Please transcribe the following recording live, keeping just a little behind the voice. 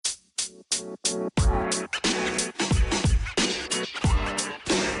As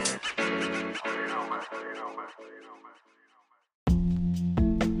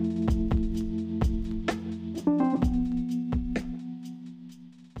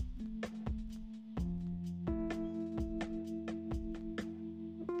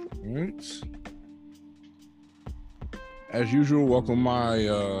usual, welcome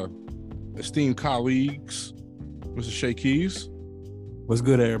my esteemed colleagues, Mr. Shay Keys. What's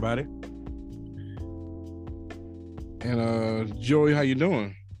good, everybody? And Joey, how you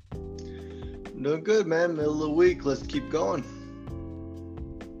doing? I'm doing good, man. Middle of the week. Let's keep going.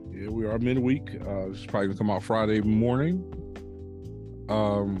 Yeah, we are midweek. This is probably gonna come out Friday morning.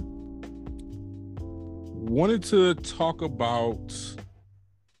 Wanted to talk about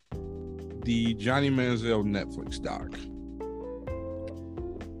the Johnny Manziel Netflix doc.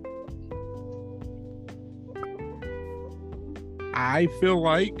 I feel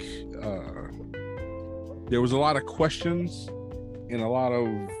like there was a lot of questions and a lot of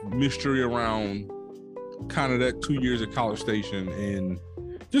mystery around kind of that 2 years at College Station and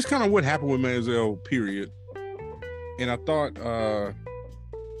just kind of what happened with Manziel, period. And I thought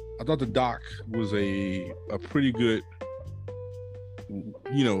the doc was a pretty good,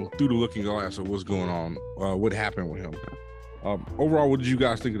 through the looking glass of what's going on, what happened with him. Overall, what did you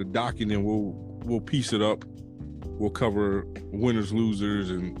guys think of the doc? And then we'll piece it up. We'll cover winners, losers,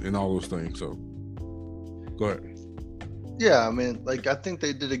 and all those things. So, go ahead. Yeah, I mean, I think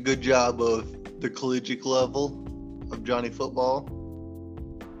they did a good job of the collegiate level of Johnny football.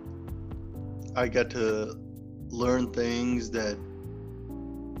 I got to learn things that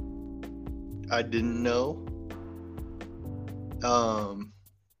I didn't know.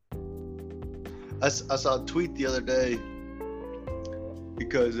 I saw a tweet the other day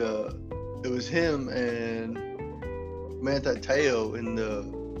because it was him and Manti Te'o in the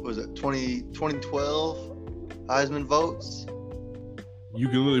 2012 Heisman votes. You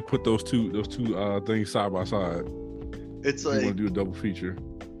can literally put those two things side by side. It's you like, want to do a double feature.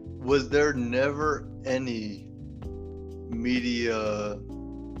 Was there never any media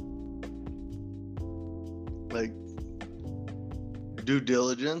due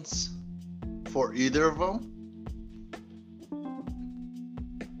diligence for either of them?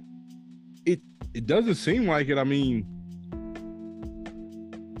 It doesn't seem like it. I mean,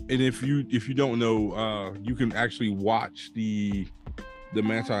 and if you don't know, you can actually watch the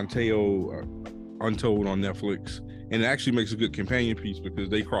Manti Te'o Untold on Netflix, and it actually makes a good companion piece because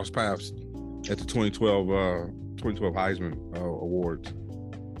they cross paths at the 2012 Heisman Awards.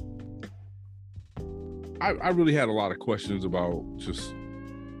 I really had a lot of questions about just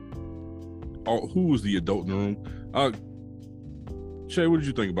who was the adult in the room. Shay, what did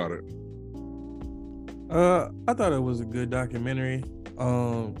you think about it? I thought it was a good documentary.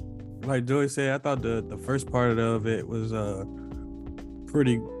 Like Joey said, I thought the first part of it was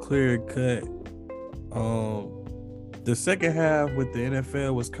pretty clear cut. The second half with the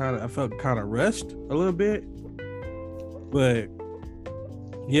NFL was I felt kind of rushed a little bit. But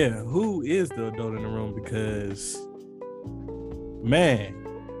yeah, who is the adult in the room? Because man,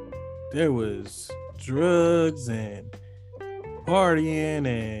 there was drugs and partying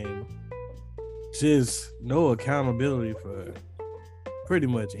and just no accountability for pretty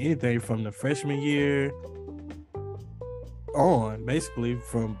much anything from the freshman year on, basically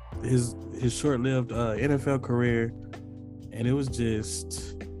from his short-lived NFL career. And it was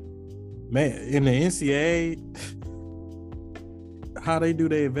just, man, in the NCAA, how they do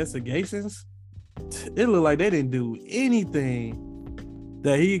their investigations, it looked like they didn't do anything.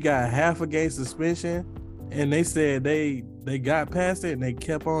 That he got half a game suspension, and they said they got past it and they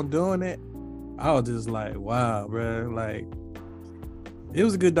kept on doing it. I was just like, wow, bro. Like, it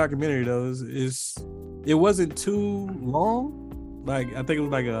was a good documentary though. It wasn't too long. Like, I think it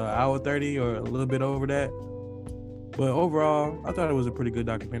was like an hour 30 or a little bit over that. But overall, I thought it was a pretty good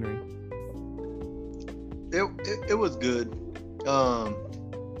documentary. It was good.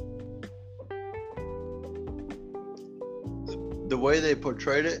 The way they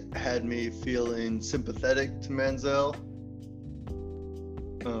portrayed it had me feeling sympathetic to Manziel.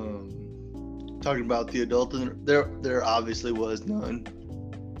 Talking about the adult, there obviously was none.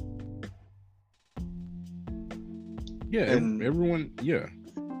 Yeah, and everyone. Yeah,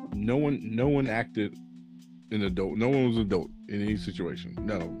 no one acted an adult. No one was adult in any situation.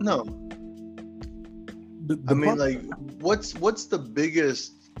 No. I mean, like, what's the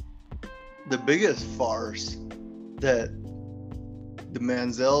biggest farce that the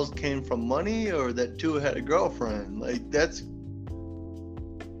Manziels came from money, or that Tua had a girlfriend? Like, that's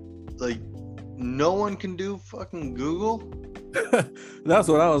like, no one can do fucking Google. That's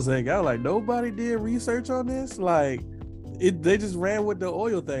what I was saying. I was like, nobody did research on this. Like, they just ran with the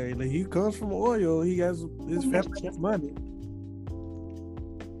oil thing. Like, he comes from oil. He has his family has money.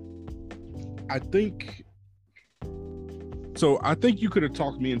 I think so. I think you could have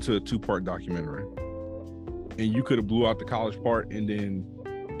talked me into a 2-part documentary, and you could have blew out the college part and then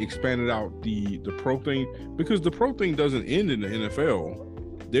expanded out the pro thing, because the pro thing doesn't end in the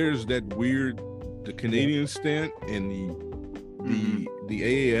NFL. There's that weird the Canadian stint and the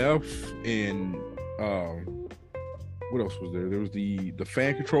AAF and what else was there? There was the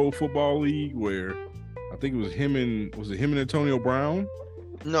fan control football league where I think it was him and Antonio Brown?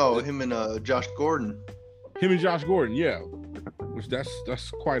 No, him and Josh Gordon. Him and Josh Gordon, yeah. Which that's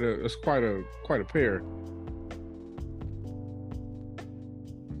quite a pair.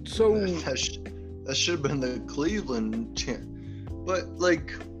 So that should have been the Cleveland champ. But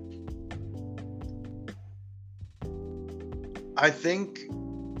like, I think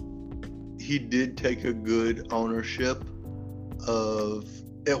he did take a good ownership of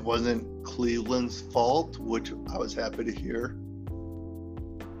it wasn't Cleveland's fault, which I was happy to hear.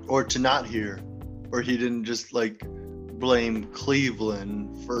 Or to not hear. Or he didn't just like blame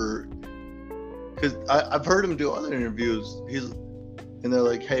Cleveland for, because I've heard him do other interviews. And they're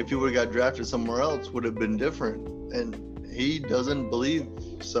like, hey, if you would have got drafted somewhere else, would have been different. And he doesn't believe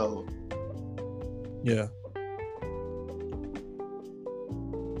so. Yeah.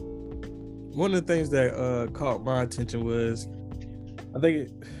 One of the things that caught my attention was, I think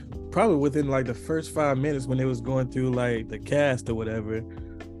probably within like the first 5 minutes when they was going through like the cast or whatever,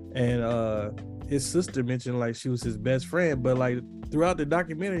 and his sister mentioned like she was his best friend, but like throughout the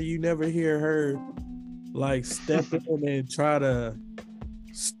documentary, you never hear her like step in and try to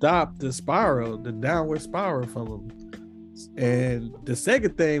stop the downward spiral from him. And the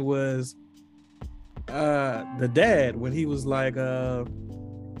second thing was the dad, when he was like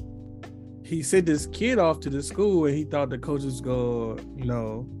he sent his kid off to the school and he thought the coach was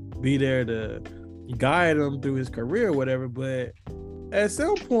gonna be there to guide him through his career or whatever, but at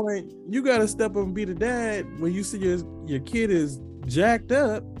some point you gotta step up and be the dad when you see your kid is jacked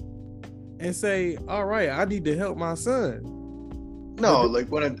up and say, all right, I need to help my son. No, like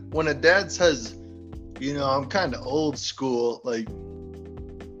when a dad says, I'm kind of old school, like,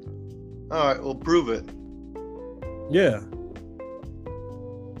 all right, well, prove it. Yeah.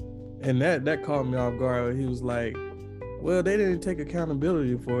 And that caught me off guard. He was like, well, they didn't take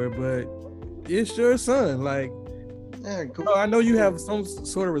accountability for it, but it's your son. Like, yeah, cool. I know you have some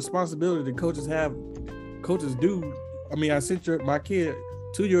sort of responsibility that coaches do. I mean, I sent my kid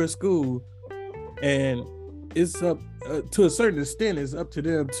to your school, and it's up to a certain extent, it's up to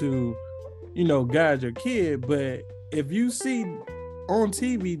them to, guide your kid. But if you see on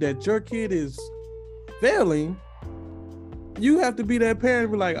TV that your kid is failing, you have to be that parent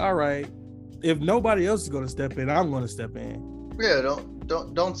and be like, all right, if nobody else is going to step in, I'm going to step in. Yeah,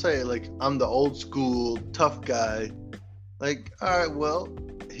 don't say like I'm the old school tough guy. Like, all right, well,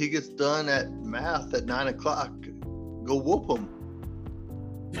 he gets done at math at 9:00. Go whoop him.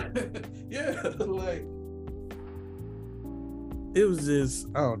 Yeah, like it was just,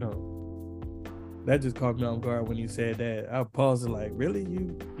 I don't know. That just caught me off guard when you said that. I paused and like, really?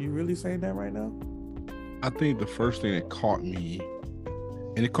 You really saying that right now? I think the first thing that caught me,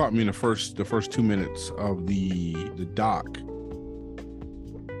 and it caught me in the first 2 minutes of the doc,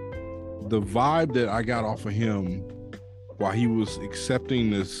 the vibe that I got off of him while he was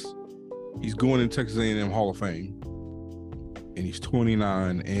accepting this, he's going in Texas A&M Hall of Fame, and he's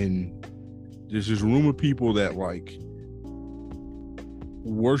 29, and there's this room of people that like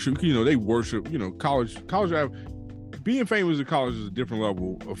worship, they worship, college, being famous in college is a different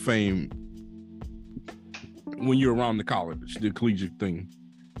level of fame when you're around the collegiate thing.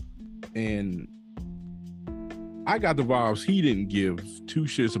 And I got the vibes he didn't give two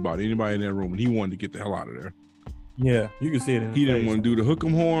shits about anybody in that room, and he wanted to get the hell out of there. Yeah, you can see it. He didn't want to do the hook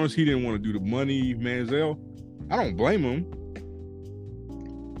 'em horns. He didn't want to do the money Manziel. I don't blame him.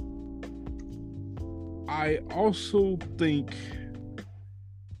 I also think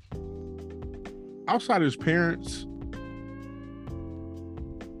outside of his parents,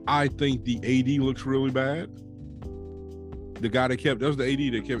 I think the AD looks really bad. The guy that was the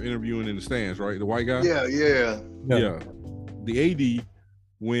AD that kept interviewing in the stands, right? The white guy? Yeah. The AD,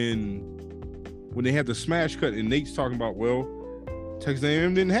 when they had the smash cut and Nate's talking about, well, Texas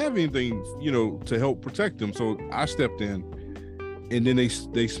A&M didn't have anything, to help protect them. So I stepped in, and then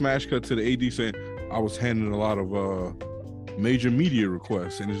they smash cut to the AD saying, I was handling a lot of major media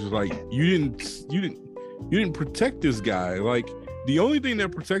requests. And it's just like, you didn't protect this guy. Like, the only thing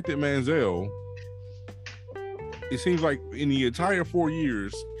that protected Manziel it seems like in the entire 4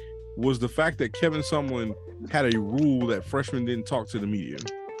 years was the fact that Kevin Sumlin had a rule that freshmen didn't talk to the media.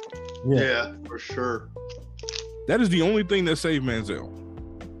 Yeah, for sure. That is the only thing that saved Manziel.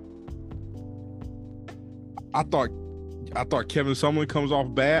 I thought Kevin Sumlin comes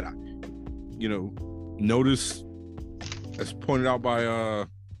off bad. You know, notice as pointed out by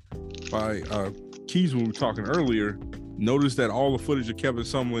Keys when we were talking earlier, notice that all the footage of Kevin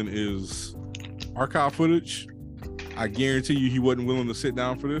Sumlin is archive footage. I guarantee you he wasn't willing to sit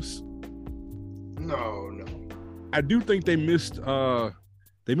down for this. No. I do think they missed a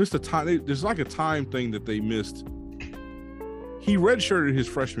time. There's like a time thing that they missed. He redshirted his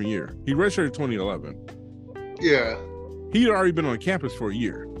freshman year. He redshirted 2011. Yeah. He had already been on campus for a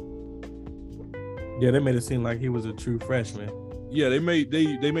year. Yeah, they made it seem like he was a true freshman. Yeah, they made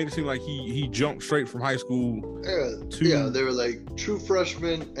it seem like he jumped straight from high school. Yeah, they were like true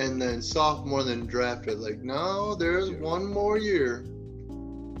freshman and then sophomore, then drafted. Like, no, there's one more year.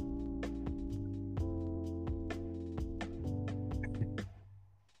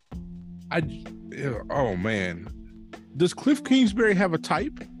 Oh man, does Cliff Kingsbury have a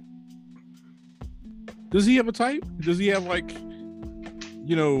type? Does he have a type? Does he have like,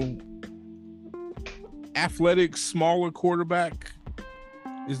 you know, athletic, smaller quarterback?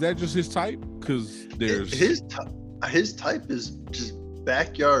 Is that just his type? Because there's his type is just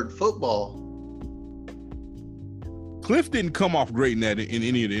backyard football. Cliff didn't come off great in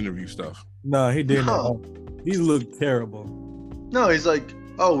any of the interview stuff. No, he didn't. No. He looked terrible. No, he's like,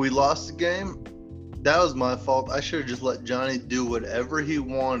 oh, we lost the game. That was my fault. I should have just let Johnny do whatever he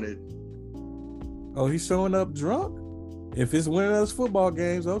wanted. Oh, he's showing up drunk? If it's winning us football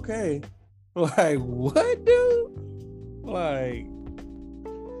games, okay. Like, what, dude? Like,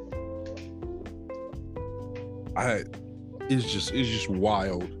 it's just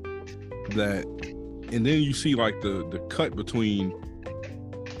wild that, and then you see like the cut between,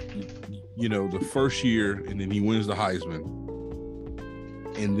 you know, the first year and then he wins the Heisman,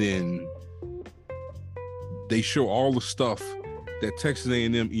 and then they show all the stuff that Texas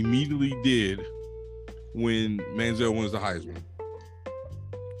A&M immediately did when Manziel wins the Heisman.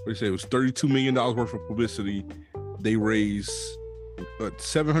 They say it was $32 million worth of publicity. They raised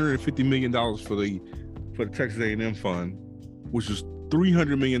 $750 million for the Texas A&M fund, which is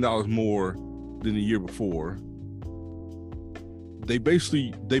 $300 million more than the year before. They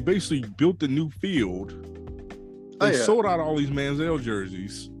basically built the new field. They sold out all these Manziel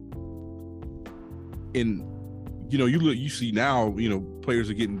jerseys. And you know, you see now, you know, players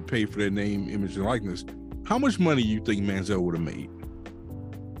are getting paid for their name, image, and likeness. How much money you think Manziel would have made?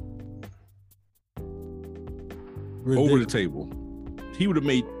 Ridiculous. Over the table. He would have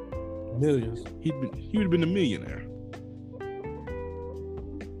made millions. He would have been a millionaire.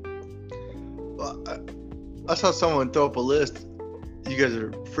 Well, I saw someone throw up a list. You guys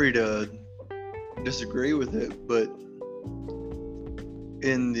are free to disagree with it, but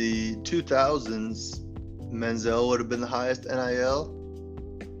in the 2000s, Manziel would have been the highest NIL.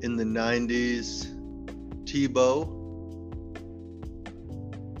 In the 90s, Tebow.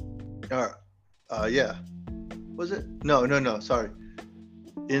 Yeah. Was it? No. Sorry.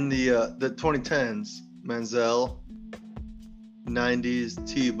 In the 2010s, Manziel. 90s,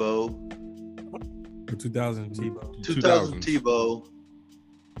 Tebow. 2000 Tebow. 2000 Tebow.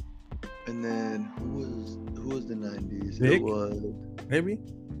 And then who was the 90s? Vic? It was Maybe.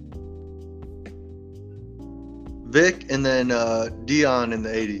 Vic, and then Dion in the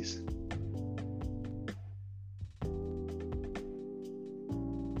 80s.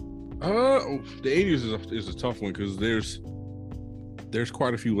 The 80s is a tough one because there's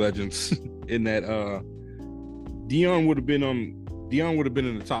quite a few legends in that. Dion would have been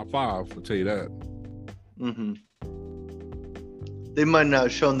in the top 5. I'll tell you that. Mm-hmm. They might not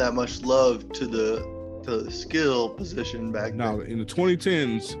have shown that much love to the skill position back now, then. in the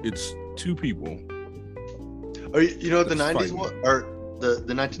 2010s, it's 2 people. Or you know what the 90s fighting. was? Or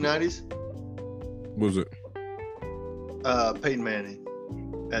the 1990s? What was it? Peyton Manning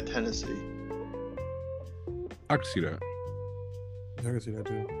at Tennessee. I can see that. I can see that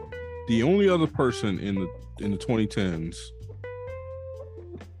too. The only other person in the 2010s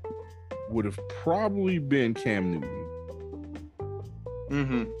would have probably been Cam Newton.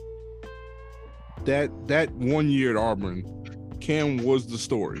 Mm-hmm. That 1 year at Auburn, Cam was the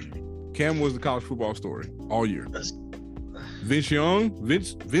story. Cam was the college football story all year. Vince Young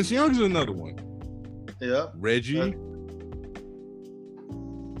is another one. Yeah. Reggie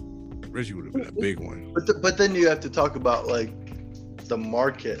would have been a big one. But then you have to talk about like the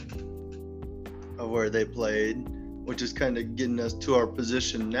market of where they played, which is kind of getting us to our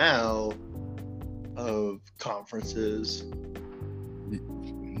position now. of conferences.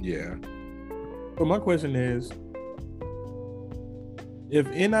 Yeah. But my question is, if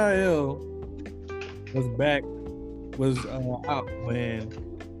NIL was out when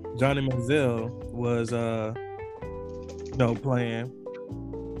Johnny Manziel was playing,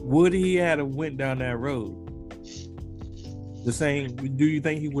 would he have went down that road? The same? Do you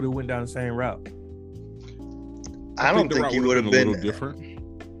think he would have went down the same route? I don't think he would have been a little different.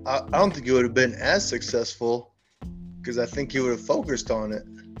 I don't think he would have been as successful because I think he would have focused on it.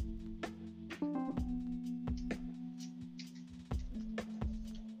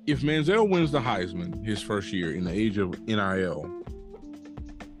 If Manziel wins the Heisman his first year in the age of NIL,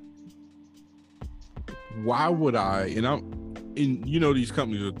 why would I? And these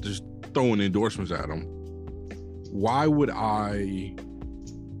companies are just throwing endorsements at him. Why would I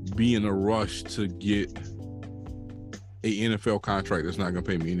be in a rush to get a NFL contract that's not going to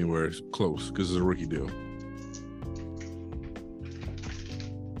pay me anywhere close because it's a rookie deal?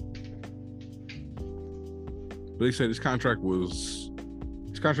 But they said his contract with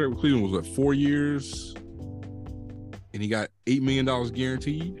Cleveland was 4 years, and he got $8 million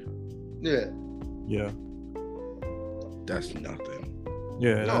guaranteed. Yeah. That's nothing.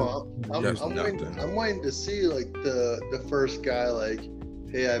 Yeah. No, I'm waiting to see like the first guy like,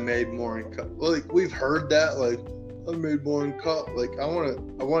 hey, I made more in like we've heard that like I made more in like I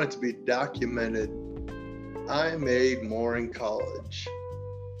want it to be documented. I made more in college.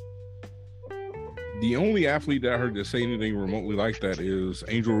 The only athlete that I heard to say anything remotely like that is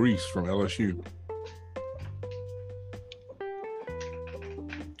Angel Reese from LSU.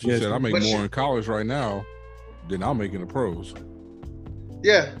 She said, I make more in college right now than I'll make in the pros.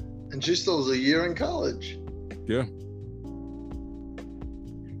 Yeah, and she still has a year in college. Yeah.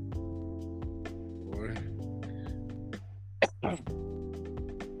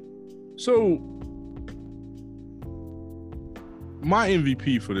 So, my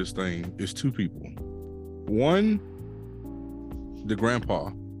MVP for this thing is two people. One, the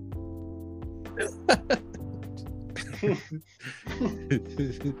grandpa. Yeah,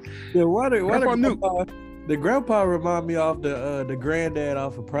 the grandpa remind me of the granddad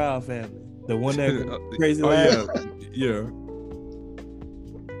off of Proud Family, the one that crazy laugh. Yeah.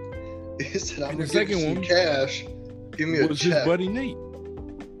 He said, "I'm the second one, cash. Give me a check." His buddy Nate.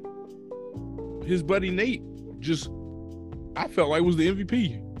 His buddy Nate I felt like was the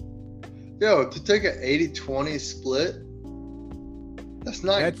MVP. Yo, to take an 80-20 split, that's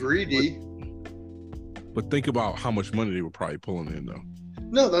not greedy. But think about how much money they were probably pulling in, though.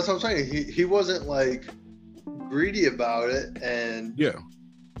 No, that's what I'm saying. He wasn't like greedy about it, and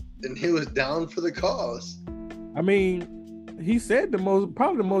he was down for the cause. I mean, he said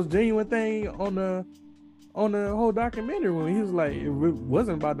probably the most genuine thing on the whole documentary when he was like, it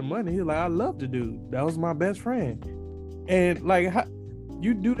wasn't about the money. He was like, I love the dude. That was my best friend. And like,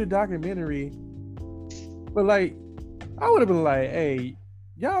 you do the documentary, but like, I would have been like, hey,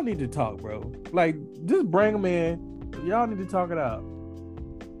 y'all need to talk, bro. Like, just bring him in. Y'all need to talk it out.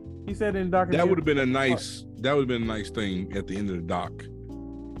 He said in the documentary. That would have been a nice thing at the end of the doc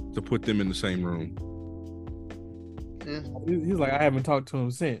to put them in the same room. Yeah. He's like, I haven't talked to him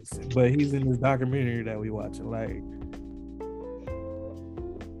since, but he's in this documentary that we watching. Like,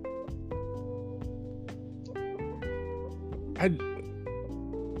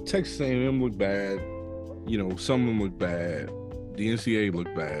 Texas A&M looked bad. Some of them look bad. The NCAA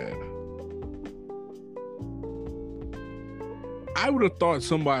looked bad. I would have thought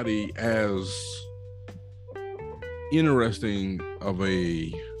somebody as interesting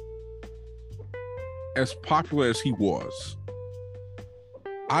as popular as he was,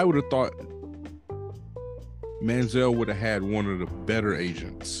 I would have thought Manziel would have had one of the better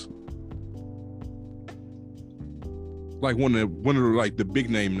agents. Like one of the big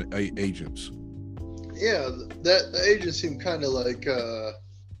name agents. Yeah, that the agent seemed kind of like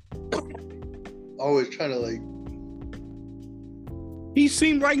always trying to like. He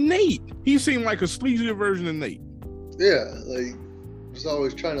seemed like Nate. He seemed like a sleazier version of Nate. Yeah, like was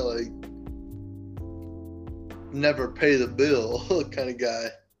always trying to like never pay the bill kind of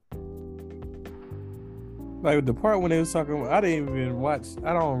guy. Like the part when they was talking, I don't remember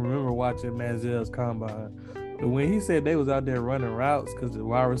watching Manziel's combine. But when he said they was out there running routes because the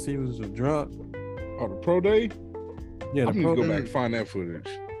wide receivers were drunk. Oh, the pro day? Yeah, I need to go back and find that footage.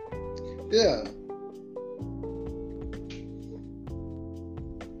 Yeah.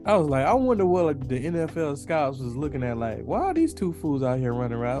 I was like, I wonder what like, the NFL scouts was looking at. Like, why are these two fools out here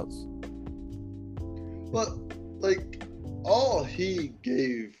running routes? But like, all he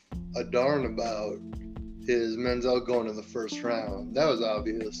gave a darn about is Manziel going in the first round. That was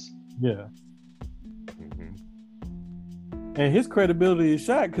obvious. Yeah. And his credibility is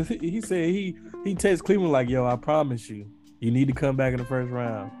shot because he said he texted Cleveland like, "Yo, I promise you, you need to come back in the first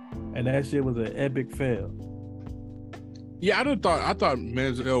round," and that shit was an epic fail. Yeah, I thought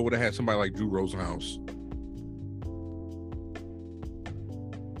Manziel would have had somebody like Drew Rosenhaus,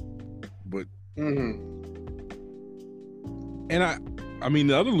 but and I mean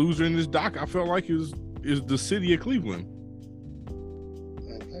the other loser in this doc I felt like is the city of Cleveland,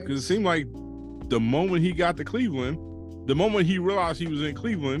 because it seemed like the moment he got to Cleveland, the moment he realized he was in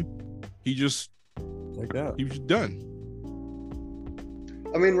Cleveland, he was just done.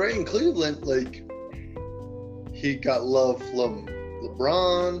 I mean, right in Cleveland, like, he got love from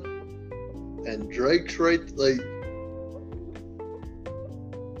LeBron and Drake's right. Like,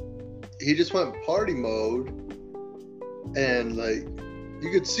 he just went party mode, and like,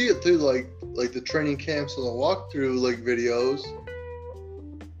 you could see it through like the training camps and the walkthrough like videos.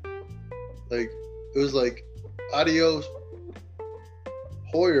 Like, it was like, adios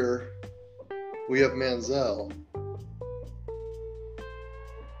Hoyer, we have Manziel.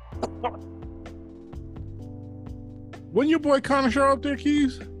 Wasn't your boy Connor Shaw up there,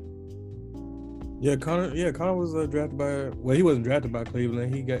 Keys? Yeah, Connor was drafted by. Well, he wasn't drafted by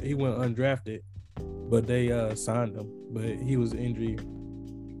Cleveland. He went undrafted, but they signed him. But he was injury.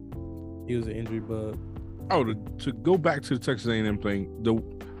 He was an injury bug. Oh, to go back to the Texas A&M thing.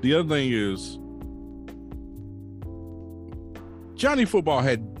 The other thing is, Johnny Football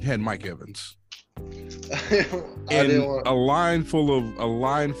had Mike Evans. A line full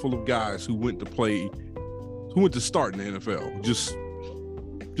of guys who went to start in the NFL. Just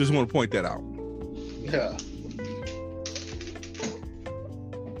want to point that out. Yeah.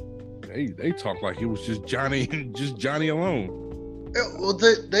 They talk like it was just Johnny alone. Well,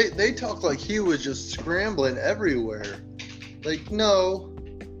 they talk like he was just scrambling everywhere. Like, no,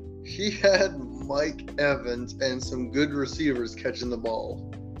 he had Mike Evans and some good receivers catching the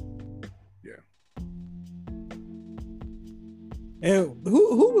ball. Yeah. And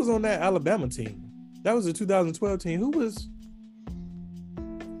who was on that Alabama team? That was the 2012 team. Who was?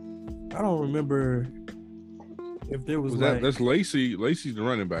 I don't remember if there was like. That's Lacey. Lacey's the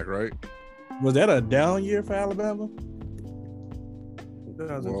running back, right? Was that a down year for Alabama?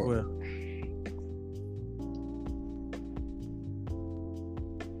 2012.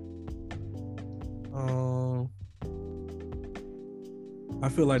 I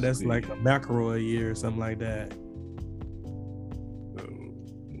feel like that's like a McElroy year or something like that.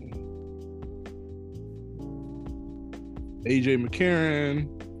 AJ McCarron.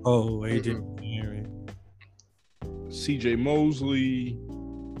 Oh, AJ McCarron. CJ Mosley.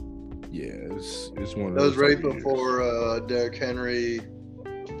 Yeah, it's one of those. That was right years. before Derrick Henry.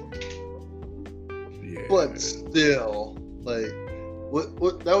 Yeah. But still, like,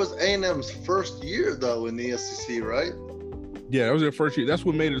 what that was A&M's first year though in the SEC, right? Yeah, that was their first year. That's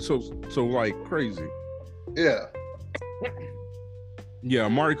what made it so like crazy. Yeah. Yeah,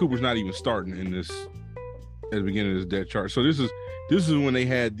 Amari Cooper's not even starting in this at the beginning of this depth chart. So this is when they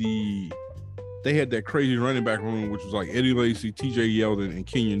had that crazy running back room, which was like Eddie Lacy, TJ Yeldon, and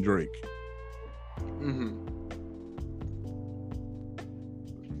Kenyon Drake. Mm-hmm.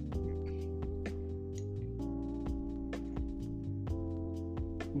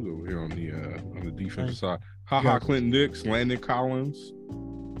 Who's over here on the defensive side? Clinton Dix, Landon Collins.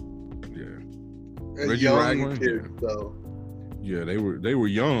 Yeah. Reggie Ragland. Kids, though. Yeah, they were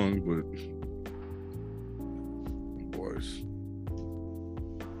young, but boys.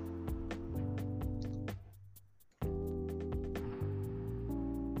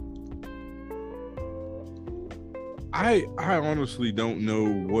 I honestly don't know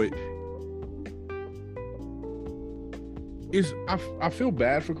what is. I feel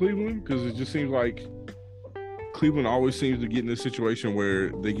bad for Cleveland because it just seems like Cleveland always seems to get in this situation where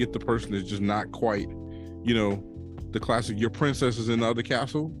they get the person that's just not quite, the classic, your princess is in the other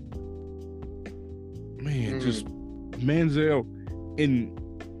castle. Man, just Manziel,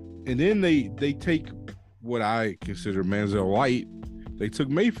 and then they take what I consider Manziel light. They took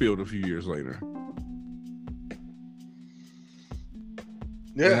Mayfield a few years later.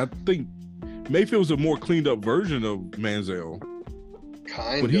 Yeah, and I think Mayfield's a more cleaned up version of Manziel.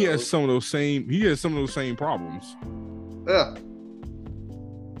 But he has some of those same problems. Yeah.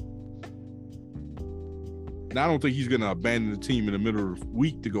 And I don't think he's gonna abandon the team in the middle of the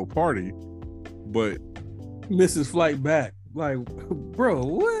week to go party, but misses flight back. Like, bro,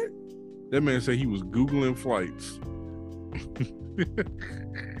 what? That man said he was Googling flights.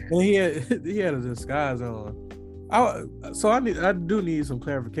 And he had a disguise on. I do need some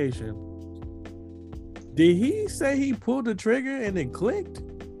clarification. Did he say he pulled the trigger and it clicked?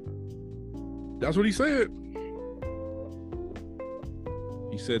 That's what he said.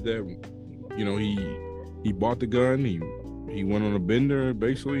 said that, you know, he bought the gun. He went on a bender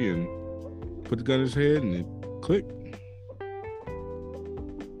basically and put the gun in his head, and it clicked.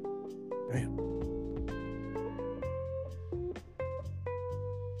 Damn.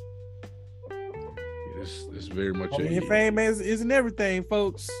 It's very much fame isn't everything,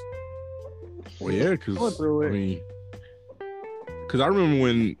 folks. Well, yeah, because I mean, because I remember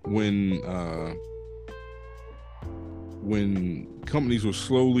when companies were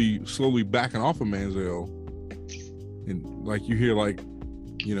slowly backing off of Manziel, and like you hear, like,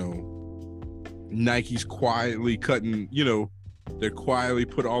 you know, Nike's quietly cutting, you know, they're quietly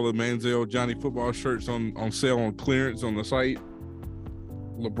put all the Manziel Johnny Football shirts on sale on clearance on the site.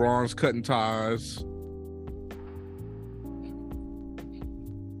 LeBron's cutting ties.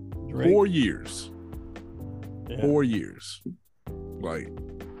 Drake. 4 years. Yeah. 4 years. Like,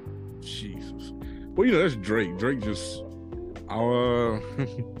 Jesus. Well, you know, that's Drake. Drake just, I'll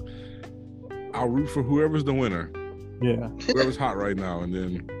root for whoever's the winner. Yeah. Whoever's hot right now. And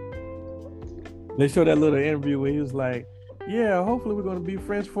then they showed that little interview where he was like, yeah, hopefully we're going to be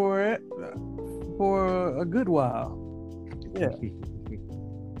friends for a good while. Yeah.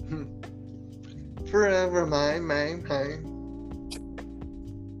 Forever mine.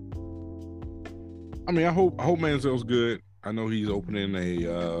 I mean, I hope Manziel's good. I know he's opening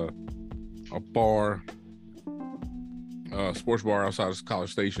a bar, sports bar outside of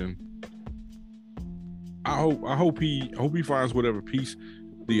College Station. I hope he finds whatever peace.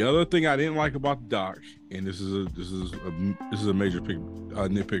 The other thing I didn't like about the doc, and this is a major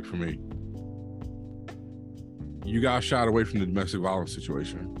nitpick for me. You got shot away from the domestic violence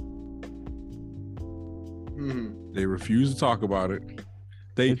situation. They refused to talk about it.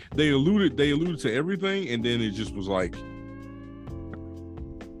 They alluded to everything, and then it just was like,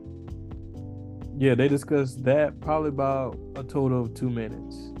 yeah, they discussed that probably about a total of 2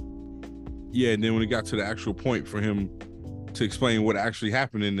 minutes. Yeah, and then when it got to the actual point for him to explain what actually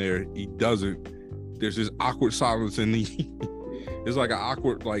happened in there, he doesn't. There's this awkward silence, and it's like an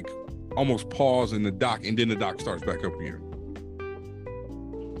awkward, like, almost pause in the doc, and then the doc starts back up again.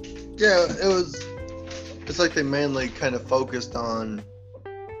 Yeah, it's like they mainly kind of focused on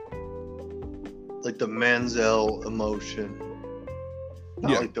like the Manziel emotion,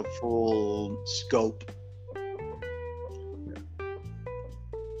 not like the full scope.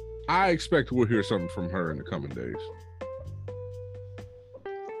 I expect we'll hear something from her in the coming days.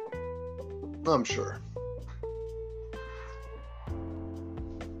 I'm sure.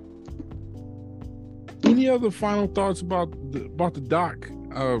 Any other final thoughts about the doc?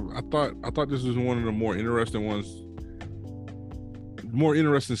 I thought this was one of the more interesting ones, more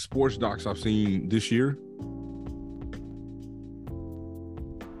interesting sports docs I've seen this year.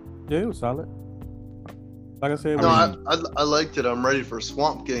 Yeah, it was solid. Like I said, no, I liked it. I'm ready for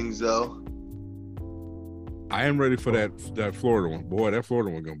Swamp Kings though. I am ready for that Florida one. Boy, that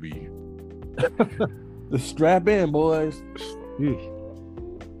Florida one gonna be the strap in, boys.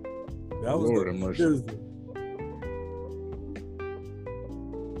 That was Lord have mercy.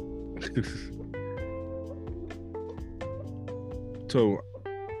 So,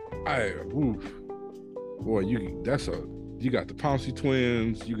 boy, you got the Pouncey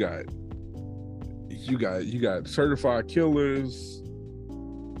twins, you got certified killers,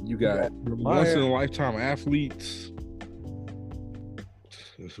 you got once in a lifetime athletes,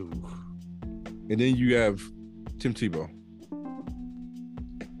 and then you have Tim Tebow.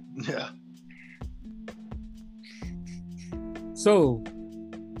 Yeah. So,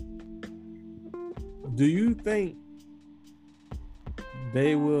 do you think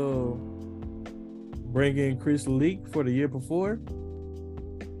they will bring in Chris Leak for the year before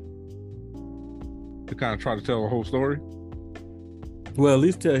to kind of try to tell the whole story? Well, at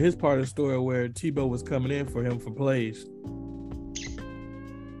least tell his part of the story where Tebow was coming in for him for plays.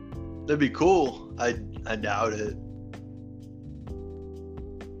 That'd be cool. I doubt it.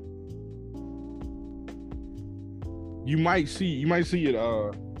 You might see it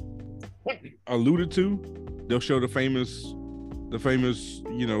alluded to. They'll show the famous,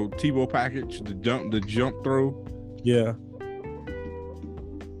 you know, Tebow package, the jump throw. Yeah.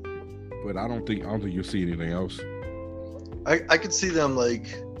 But I don't think you'll see anything else. I could see them, like,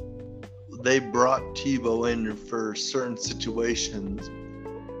 they brought Tebow in for certain situations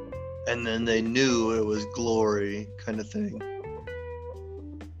and then they knew it was glory kind of thing.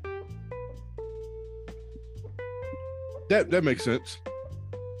 That makes sense.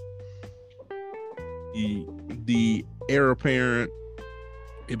 The heir apparent,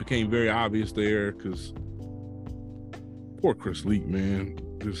 it became very obvious there because poor Chris Leak, man.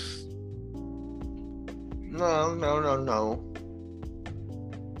 No.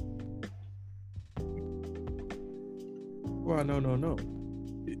 Why no?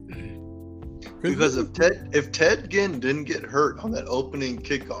 Because if Ted Ginn didn't get hurt on that opening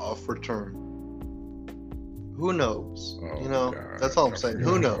kickoff return, who knows? God, that's all I'm saying.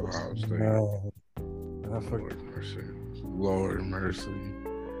 Who knows? Lord mercy.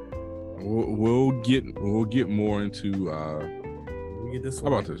 We'll get more into. How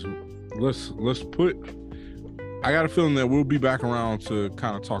about this? Let's put. I got a feeling that we'll be back around to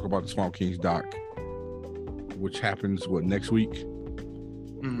kind of talk about the Swamp Kings doc, which happens next week.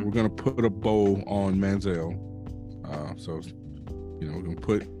 Mm-hmm. We're gonna put a bow on Manziel, so we're gonna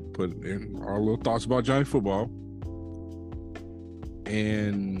put in our little thoughts about Johnny Football,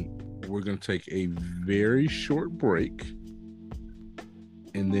 and we're gonna take a very short break,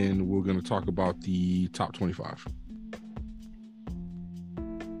 and then we're gonna talk about the top 25.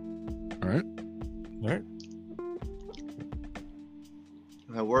 All right.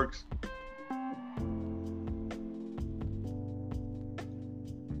 That works.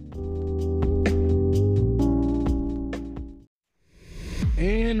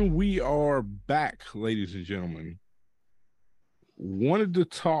 And we are back, ladies and gentlemen. Wanted to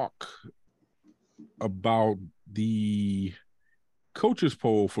talk about the coaches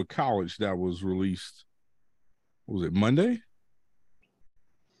poll for college that was released. Was it Monday?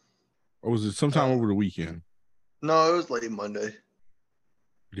 Or was it sometime over the weekend? No, it was late Monday.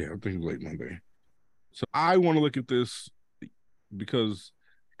 Yeah, I think it was late Monday. So I want to look at this because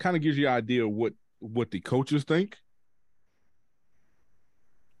it kind of gives you an idea of what the coaches think,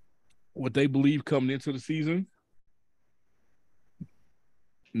 what they believe coming into the season.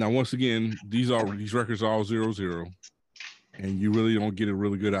 Now, once again, these records are all 0-0, and you really don't get a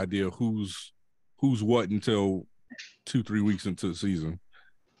really good idea of who's what until 2-3 weeks into the season.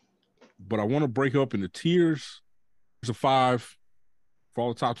 But I want to break up into tiers. There's a 5 for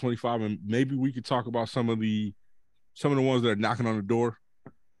all the top 25, and maybe we could talk about some of the ones that are knocking on the door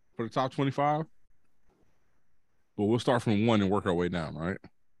for the top 25. But we'll start from 1 and work our way down, right?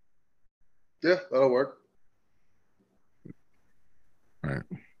 Yeah, that'll work. All right.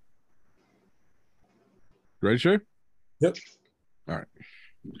 Ready, Shay? Yep. All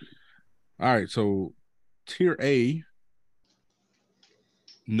right. So tier A,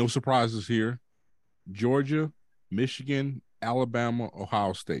 no surprises here. Georgia, Michigan, Alabama,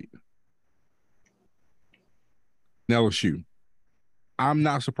 Ohio State. LSU. I'm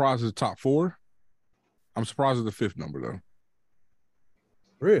not surprised at the top 4. I'm surprised at the 5th number though.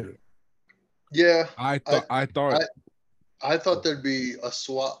 Really? Yeah. I thought there'd be a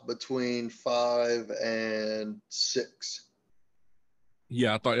swap between 5 and 6.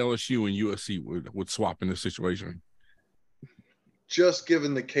 Yeah, I thought LSU and USC would swap in this situation. Just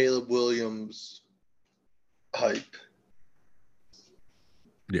given the Caleb Williams hype.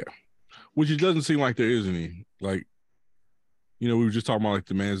 Yeah. Which it doesn't seem like there is any. Like, we were just talking about like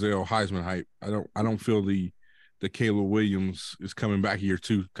the Manziel Heisman hype. I don't feel the Caleb Williams is coming back year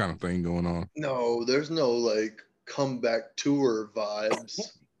 2 kind of thing going on. No, there's no like comeback tour vibes.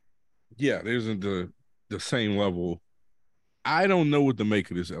 Yeah, there isn't the same level. I don't know what to make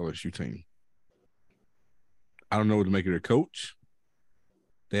of this LSU team. I don't know what to make of their coach.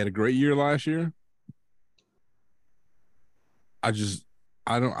 They had a great year last year. I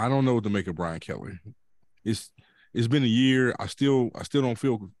don't know what to make of Brian Kelly. It's been a year. I still don't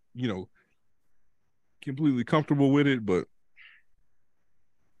feel, completely comfortable with it, but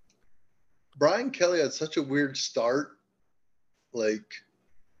Brian Kelly had such a weird start, like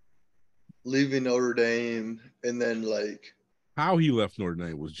leaving Notre Dame, and then like how he left Notre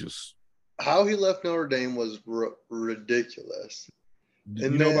Dame was just ridiculous. You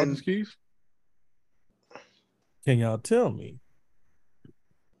know about this, Keith? Can y'all tell me?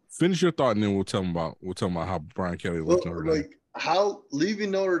 Finish your thought, and then we'll tell them about how Brian Kelly left Notre Dame. Like how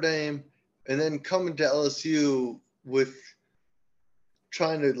leaving Notre Dame and then coming to LSU with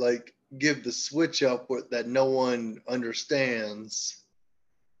trying to like give the switch up that no one understands.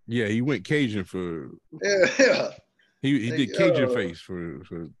 Yeah, he went Cajun for. Yeah. He did Cajun face for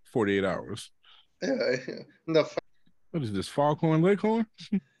 48 hours. Yeah. What is this, Foghorn Leghorn?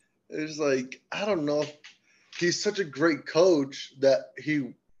 It's like, I don't know. He's such a great coach that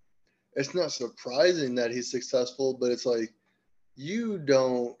it's not surprising that he's successful, but it's like, you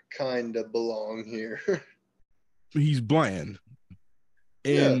don't kind of belong here. He's bland.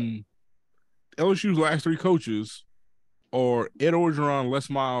 And LSU's last 3 coaches are Ed Orgeron, Les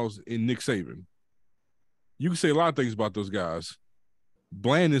Miles, and Nick Saban. You can say a lot of things about those guys.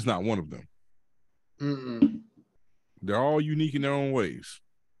 Bland is not one of them. Mm-mm. They're all unique in their own ways.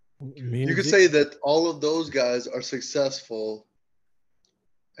 You could say that all of those guys are successful,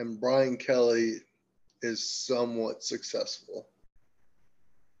 and Brian Kelly is somewhat successful.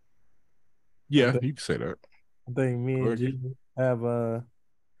 Yeah, you can say that. I think me and Okay. G have a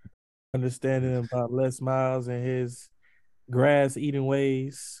understanding about Les Miles and his grass eating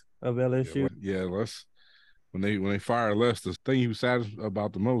ways of LSU. Yeah, Les. When they fired Les, the thing he was sad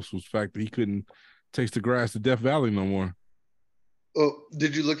about the most was the fact that he couldn't taste the grass at Death Valley no more. Oh,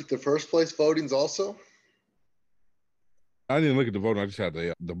 did you look at the first place votings also? I didn't look at the voting. I just had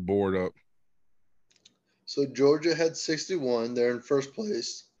the board up. So Georgia had 61. They're in first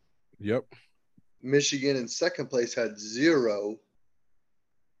place. Yep. Michigan in second place had 0.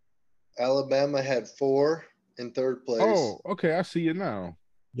 Alabama had 4 in third place. Oh, okay. I see it now.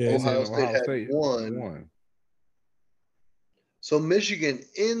 Yeah, Ohio State had 1. One. So Michigan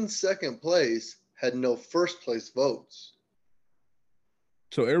in second place had no first place votes.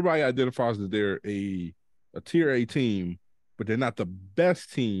 So everybody identifies that they're a tier A team, but they're not the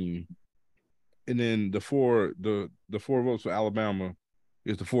best team. And then the four votes for Alabama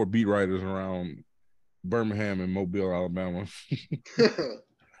is the 4 beat writers around Birmingham and Mobile, Alabama.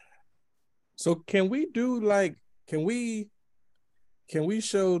 So can we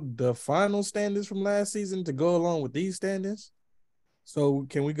show the final standings from last season to go along with these standings? So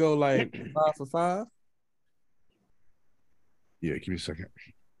can we go like 5 for 5? Yeah, give me a second.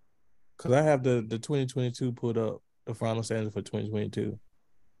 Because I have the 2022 put up, the final standings for 2022.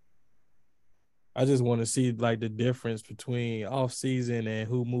 I just want to see like the difference between off season and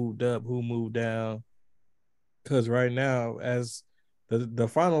who moved up, who moved down. Because right now, as the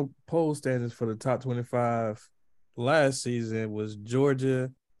final poll standings for the top 25 last season was Georgia,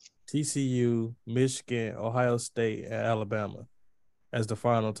 TCU, Michigan, Ohio State, and Alabama as the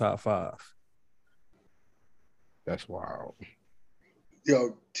final top 5. That's wild.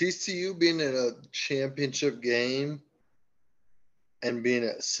 Yo, TCU being in a championship game and being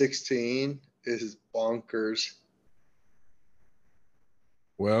at 16 is bonkers.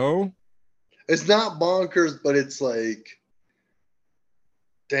 Well, it's not bonkers, but it's like,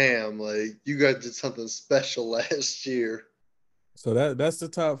 damn, like you guys did something special last year. So that's the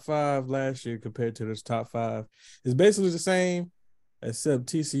top 5 last year compared to this top 5. It's basically the same, except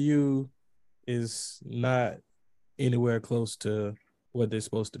TCU is not anywhere close to what they're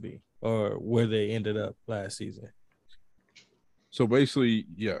supposed to be or where they ended up last season. So basically,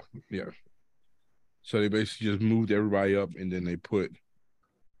 yeah. So they basically just moved everybody up, and then they put,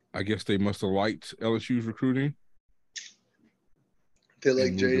 I guess they must have liked LSU's recruiting. They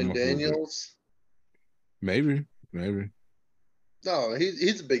like Jaden Daniels? Maybe. No,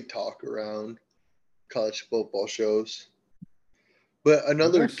 he's a big talk around college football shows. But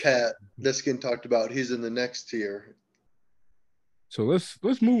another cat that's getting talked about, he's in the next tier. So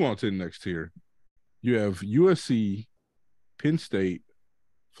let's move on to the next tier. You have USC, Penn State,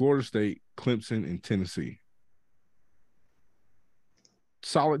 Florida State, Clemson, and Tennessee.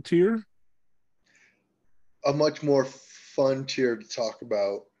 Solid tier. A much more fun tier to talk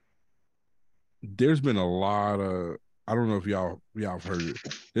about. There's been a lot of, I don't know if y'all have heard it.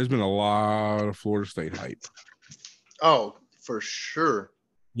 There's been a lot of Florida State hype. Oh, for sure.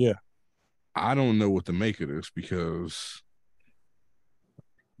 Yeah. I don't know what to make of this because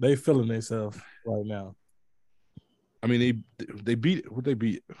they feeling themselves right now. I mean, they beat who they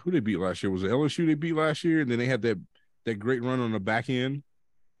beat last year. Was it LSU they beat last year? And then they had that great run on the back end.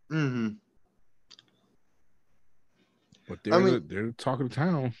 Mm-hmm. But they're talking to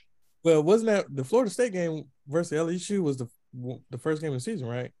town. Well, wasn't that the Florida State game versus LSU was the first game of the season,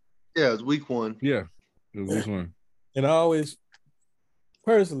 right? Yeah, it was week 1. Yeah, it was week 1. And I always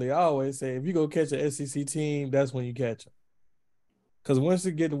say, if you go catch an SEC team, that's when you catch them. Because once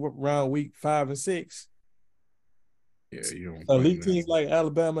you get around week 5 and 6, yeah, you don't. Elite teams like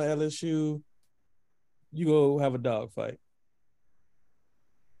Alabama, LSU, you go have a dogfight.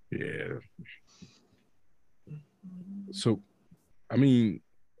 Yeah. So, I mean,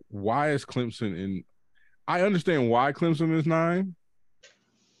 why is Clemson in? I understand why Clemson is 9,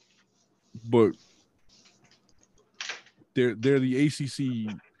 but they're the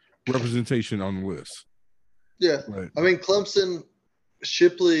ACC representation on the list. Yeah, right. I mean Clemson,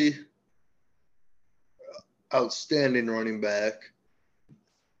 Shipley, outstanding running back.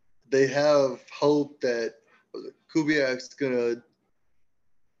 They have hope that Kubiak's gonna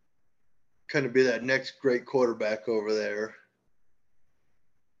kind of be that next great quarterback over there.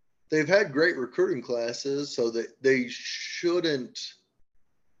 They've had great recruiting classes, so they shouldn't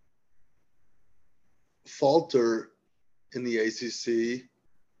falter in the ACC.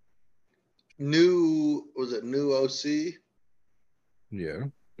 New OC? Yeah.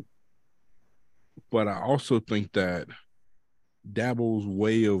 But I also think that Dabo's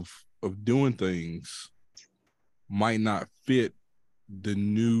way of of doing things might not fit the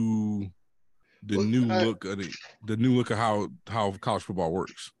new look of how college football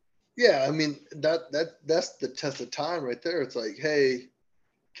works. Yeah, I mean that's the test of time right there. It's like, hey,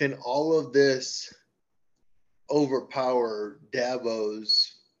 can all of this overpower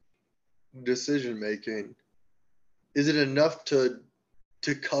Dabo's decision making? Is it enough to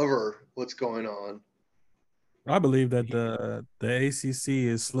cover what's going on? I believe that the ACC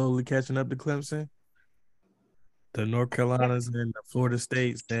is slowly catching up to Clemson. The North Carolinas and the Florida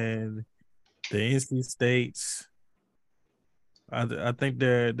States and the NC States. I think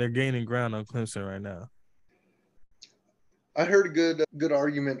they're gaining ground on Clemson right now. I heard a good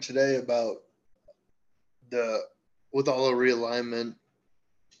argument today about with all the realignment.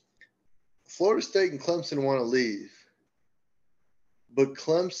 Florida State and Clemson want to leave, but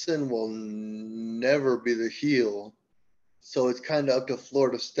Clemson will never be the heel, so it's kind of up to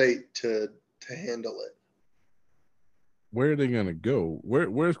Florida State to handle it. Where are they going to go?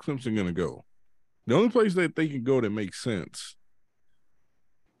 Where's Clemson going to go? The only place that they can go that makes sense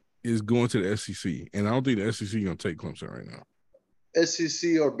is going to the SEC, and I don't think the SEC is going to take Clemson right now.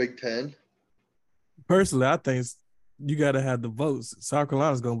 SEC or Big Ten? Personally, I think you got to have the votes. South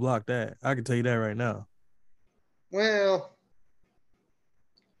Carolina's going to block that. I can tell you that right now. Well,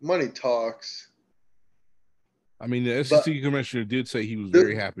 money talks. I mean, the SEC commissioner did say he was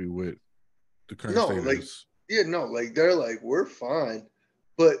very happy with the current status. They're like, we're fine.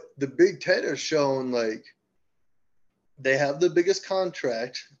 But the Big Ten has shown, like, they have the biggest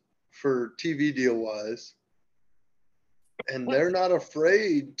contract for TV deal-wise, and they're not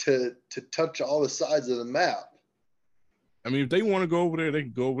afraid to touch all the sides of the map. I mean, if they want to go over there, they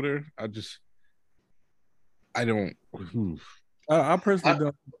can go over there. I don't. I personally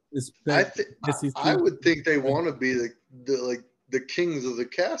don't expect. I would think they want to be the kings of the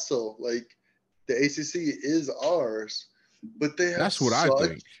castle. Like, the ACC is ours, but they have. That's what I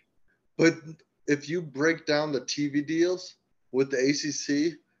think. But if you break down the TV deals with the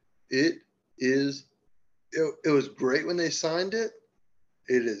ACC, it was great when they signed it.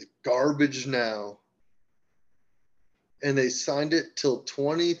 It is garbage now, and they signed it till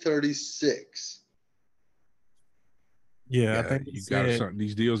 2036. Yeah, I think you got to.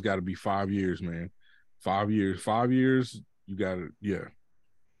 These deals got to be 5 years, man. 5 years. 5 years. You got to. Yeah.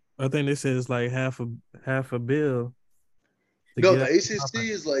 I think they said it's like half a bill. No, the ACC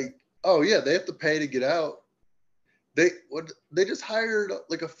is like, oh yeah, they have to pay to get out. They just hired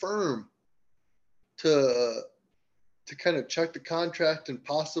like a firm to kind of check the contract and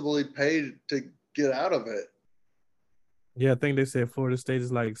possibly pay to get out of it. Yeah, I think they said Florida State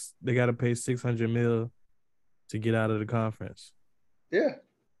is like they got to pay $600 million to get out of the conference. Yeah.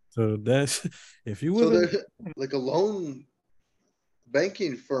 So that's if you will. So they're like a loan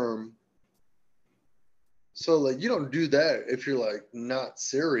banking firm. So like you don't do that if you're like not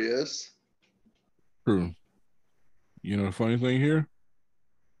serious. True. You know the funny thing here?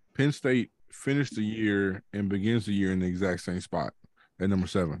 Penn State finished the year and begins the year in the exact same spot at number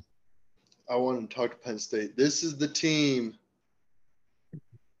 7. I want to talk to Penn State. This is the team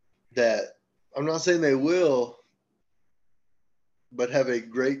that I'm not saying they will, but have a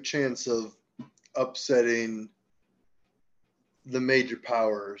great chance of upsetting the major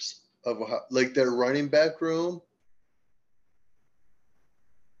powers of like their running back room.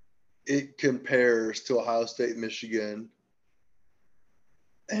 It compares to Ohio State, Michigan,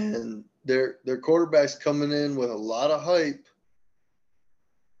 and their quarterback's coming in with a lot of hype,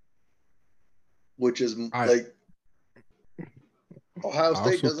 which is like Ohio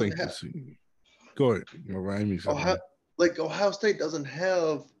State doesn't have. Go ahead. Ohio State doesn't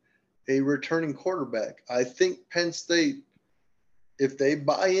have a returning quarterback. I think Penn State, if they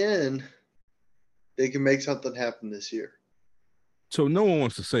buy in, they can make something happen this year. So no one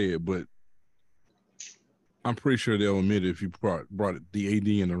wants to say it, but I'm pretty sure they'll admit it if you brought the AD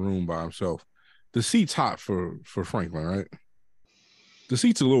in the room by himself. The seat's hot for Franklin, right? The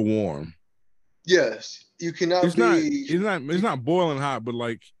seat's a little warm. Yes, you cannot. It's not boiling hot, but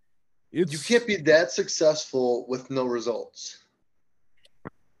like you can't be that successful with no results.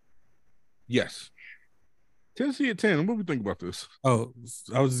 Yes. Tennessee at 10. What do we think about this? Oh,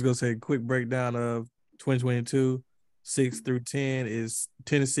 I was just gonna say a quick breakdown of 2022. 6 through 10 is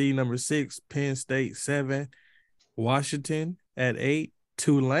Tennessee number 6, Penn State 7, Washington at 8,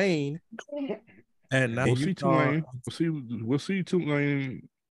 Tulane at 9. We'll see Tulane. We'll see Tulane.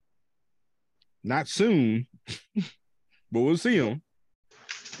 Not soon, but we'll see them.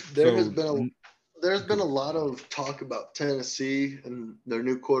 There's been a lot of talk about Tennessee and their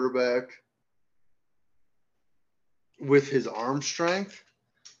new quarterback with his arm strength.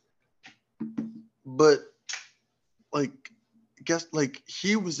 but like, guess like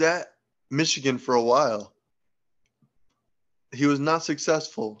he was at Michigan for a while. He was not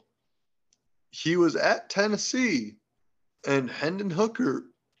successful. He was at Tennessee, and Hendon Hooker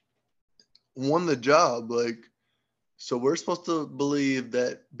won the job. Like, so we're supposed to believe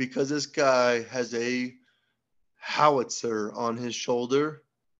that because this guy has a howitzer on his shoulder,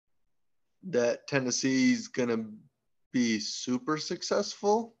 that Tennessee's gonna be super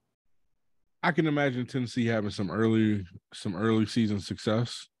successful. I can imagine Tennessee having some early season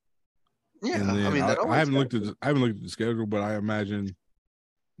success. Yeah, And then I mean, I haven't looked at the schedule, but I imagine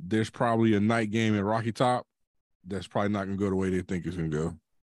there's probably a night game at Rocky Top that's probably not going to go the way they think it's going to go.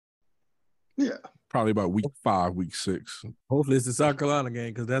 Yeah, probably about week 5, week 6. Hopefully it's the South Carolina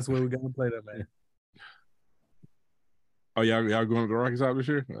game because that's where we got to play that, man. Oh, y'all going to the Rocky Top this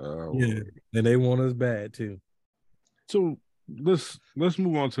year? Yeah, and they want us bad too. So let's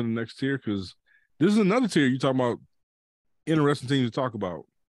move on to the next tier, because this is another tier you talking about. Interesting things to talk about.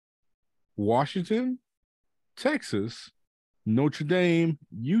 Washington, Texas, Notre Dame,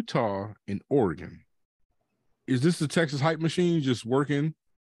 Utah, and Oregon. Is this the Texas hype machine just working?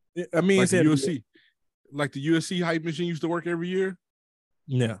 I mean, like the USC, like the USC hype machine used to work every year.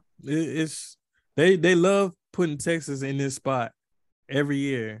 Yeah, it's they love putting Texas in this spot every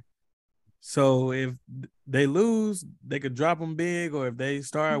year. So if they lose, they could drop them big, or if they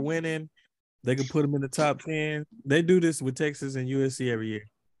start winning, they could put them in the top 10. They do this with Texas and USC every year.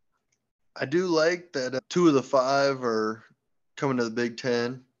 I do like that 2 of the 5 are coming to the Big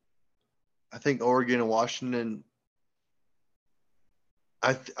Ten. I think Oregon and Washington.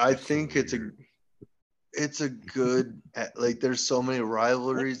 I think it's a good, like, there's so many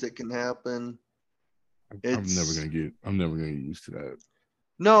rivalries that can happen. I'm never gonna get used to that.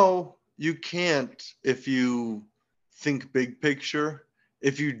 No, you can't if you think big picture.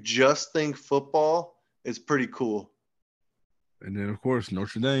 If you just think football, it's pretty cool. And then, of course,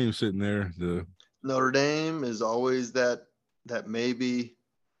 Notre Dame sitting there. The Notre Dame is always that maybe.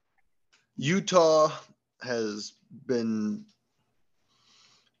 Utah has been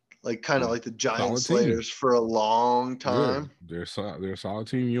like kind of like the giant slayers for a long time. Yeah, they're a solid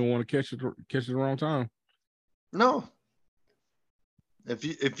team. You don't want to catch it the wrong time. No.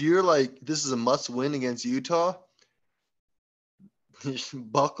 If you're like, this is a must win against Utah,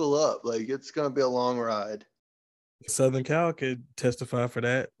 buckle up. Like, it's gonna be a long ride. Southern Cal could testify for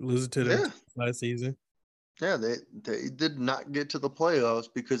that. Losing to them last season. Yeah, they did not get to the playoffs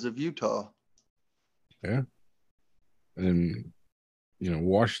because of Utah. Yeah. And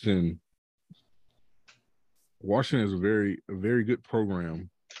Washington is a very good program.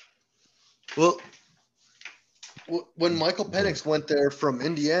 Well, when Michael Penix went there from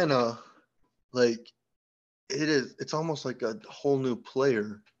Indiana, like, it's almost like a whole new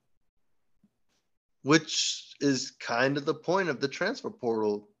player, which is kind of the point of the transfer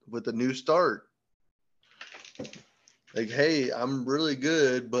portal with a new start. Like, hey, I'm really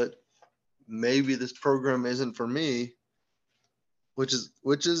good, but maybe this program isn't for me, which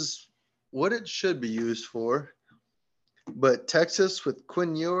is what it should be used for. But Texas with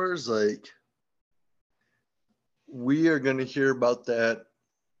Quinn Ewers, like, we are going to hear about that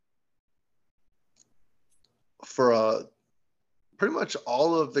for pretty much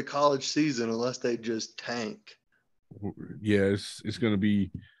all of the college season, unless they just tank. Yeah, it's going to be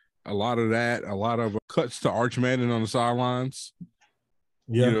a lot of that, a lot of cuts to Arch Manning on the sidelines.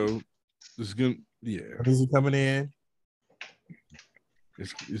 Yeah, it's going to, yeah. Is he coming in?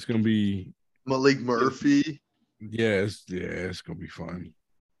 It's going to be Malik Murphy. Yeah, it's going to be fun.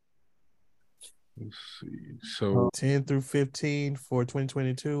 Let's see. So 10 through 15 for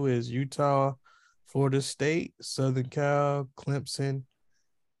 2022 is Utah, Florida State, Southern Cal, Clemson,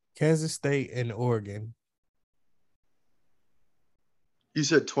 Kansas State, and Oregon. You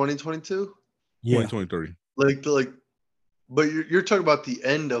said 2022? Yeah. 2023. Like, but you're talking about the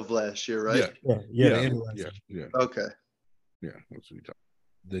end of last year, right? Yeah. Okay. Yeah, that's what we talk.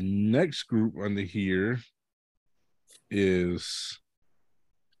 The next group under here is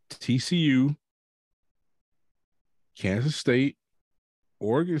TCU, Kansas State,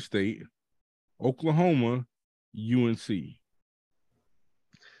 Oregon State, Oklahoma, UNC.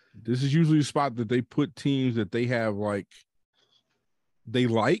 This is usually a spot that they put teams that they have they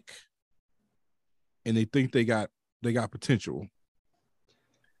like, and they think they got potential.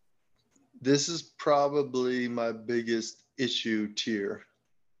 This is probably my biggest issue tier.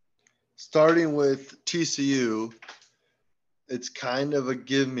 Starting with TCU, it's kind of a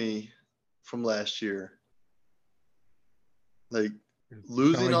gimme from last year. Like,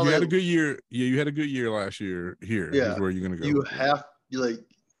 losing all you had a good year. Yeah, you had a good year last year. Here is where you're gonna go.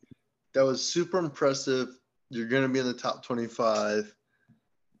 that was super impressive. You're going to be in the top 25,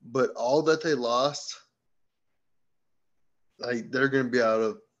 but all that they lost, like they're going to be out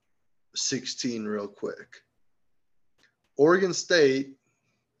of 16 real quick. Oregon State,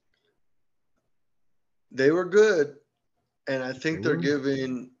 they were good, and I think they're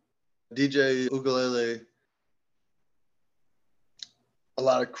giving DJ Ugalele a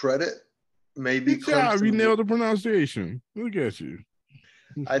lot of credit. Maybe Good job, Clemson. you nailed the pronunciation. Look at you.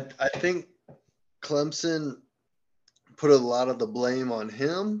 I think Clemson put a lot of the blame on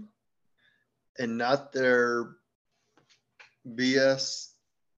him and not their BS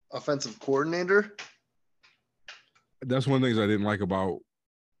offensive coordinator. That's one of the things I didn't like about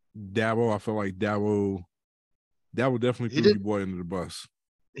Dabo. I feel like Dabo definitely threw your boy under the bus.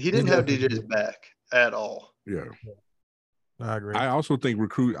 He didn't have DJ's back at all. Yeah. I agree. I also think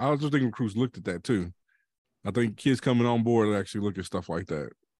recruits looked at that too. I think kids coming on board actually look at stuff like that.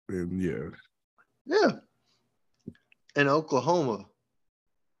 And yeah. In Oklahoma,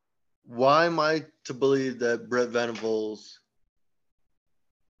 why am I to believe that Brett Venables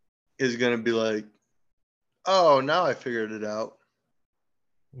is going to be like, oh, now I figured it out?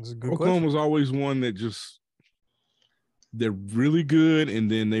 That's a good Oklahoma's question. always one that they're really good, and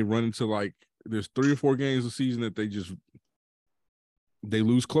then they run into like there's 3 or 4 games a season that they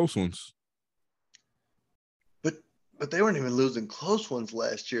lose close ones. But they weren't even losing close ones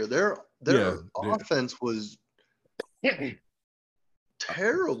last year. Their offense was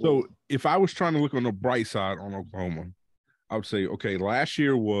terrible. So if I was trying to look on the bright side on Oklahoma, I would say, okay, last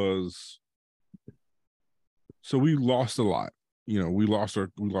year so we lost a lot. You know, we lost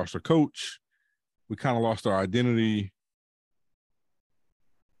our coach. We kind of lost our identity.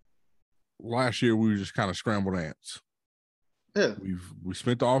 Last year we were just kind of scrambled ants. Yeah. We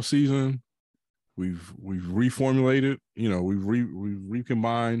spent the off season. We've reformulated, you know, we've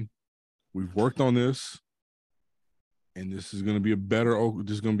recombined, we've worked on this, and this is going to be a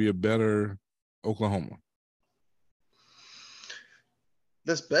better Oklahoma.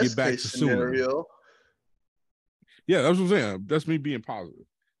 That's best case scenario. Yeah, that's what I'm saying. That's me being positive.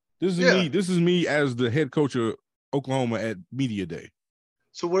 This is me as the head coach of Oklahoma at Media Day.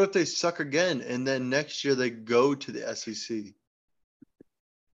 So what if they suck again and then next year they go to the SEC?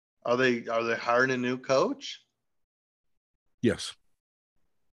 Are they hiring a new coach? Yes.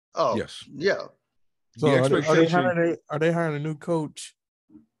 Oh, yes. Yeah. So are they hiring a new coach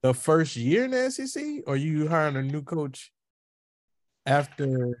the first year in the SEC, or are you hiring a new coach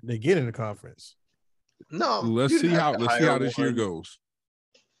after they get in the conference? No. Let's see how this year goes.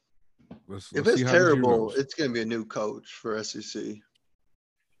 If it's terrible, it's going to be a new coach for SEC.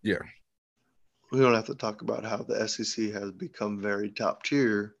 Yeah. We don't have to talk about how the SEC has become very top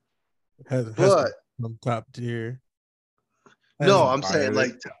tier. Has become top tier. No, I'm saying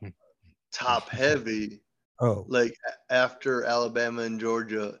like top heavy. Oh, like after Alabama and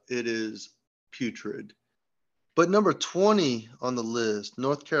Georgia, it is putrid. But number 20 on the list,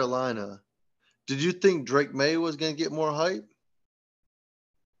 North Carolina. Did you think Drake May was going to get more hype?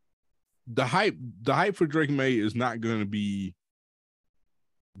 The hype for Drake May is not going to be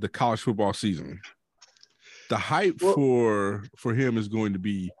the college football season. The hype for him is going to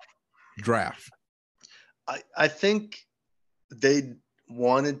be draft. I think they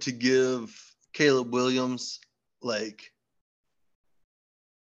wanted to give Caleb Williams like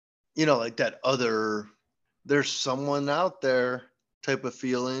that other there's someone out there type of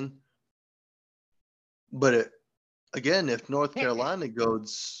feeling. But again, if North Carolina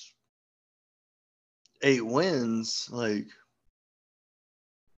goes 8 wins, like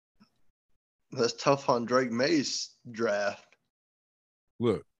that's tough on Drake May's draft.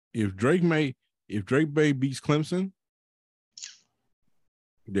 Look, if Drake May beats Clemson,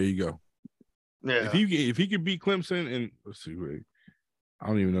 there you go. Yeah. If he could beat Clemson, and let's see, I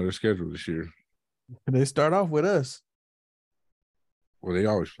don't even know their schedule this year. They start off with us. Well, they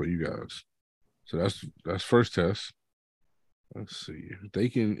always play you guys, so that's first test. Let's see if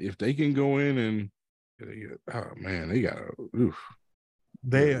they can go in and they got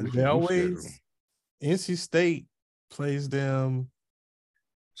they always NC State plays them.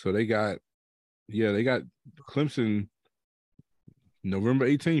 So they got Clemson November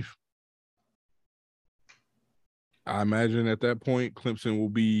 18th. I imagine at that point Clemson will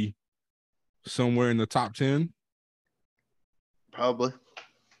be somewhere in the top 10. Probably.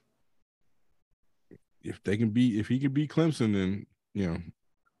 If he can beat Clemson, then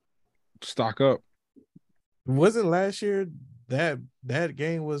stock up. Wasn't last year that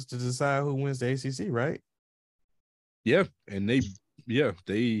game was to decide who wins the ACC, right? Yeah, and that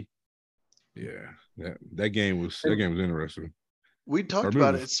game was interesting. We talked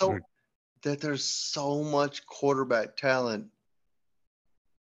about it. that there's so much quarterback talent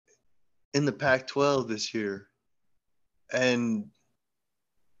in the Pac-12 this year. And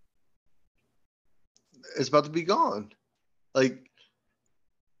it's about to be gone. Like,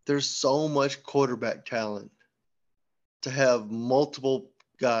 there's so much quarterback talent to have multiple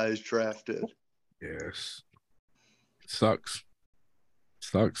guys drafted. Yes. Sucks.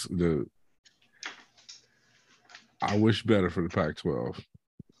 I wish better for the Pac-12.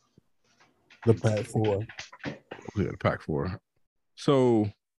 The Pac-4. Yeah, the Pac-4. So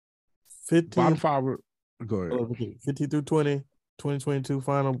 15, bottom five. Go ahead. 50 through 20, 2022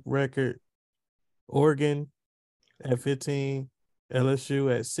 final record. Oregon at 15,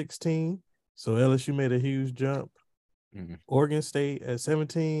 LSU at 16. So LSU made a huge jump. Mm-hmm. Oregon State at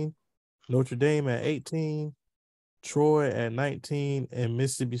 17, Notre Dame at 18, Troy at 19, and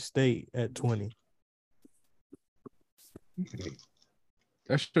Mississippi State at 20.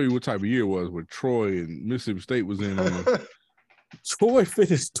 That show you what type of year it was when Troy and Mississippi State was in on the. Troy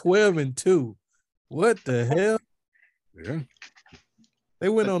finished 12-2. What the hell? Yeah. They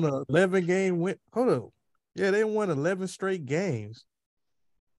went on an 11-game win. Hold up. Yeah, they won 11 straight games.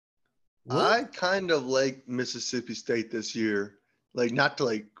 What? I kind of like Mississippi State this year. Like, not to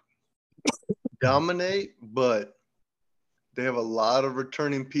like dominate, but they have a lot of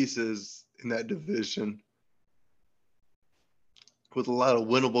returning pieces in that division with a lot of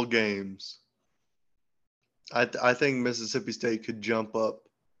winnable games. I think Mississippi State could jump up,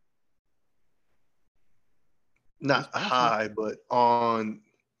 not high, but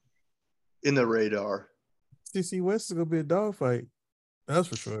in the radar. CC West is gonna be a dogfight. That's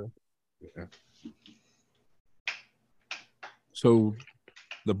for sure. Yeah. So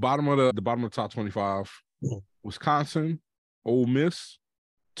the bottom of the top 25: Wisconsin, Ole Miss,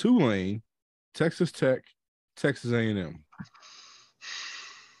 Tulane, Texas Tech, Texas A&M.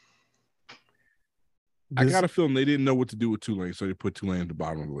 I got a feeling they didn't know what to do with Tulane, so they put Tulane at the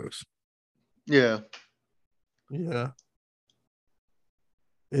bottom of the list. Yeah. Yeah.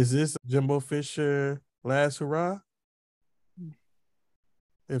 Is this Jimbo Fisher last hurrah?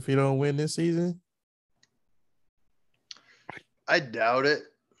 If he don't win this season? I doubt it.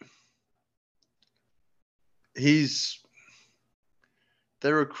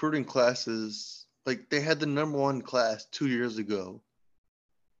 Their recruiting classes, like, they had the number one class 2 years ago.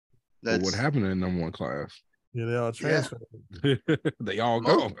 But what happened in the number one class? Yeah, they all transferred. Yeah. They all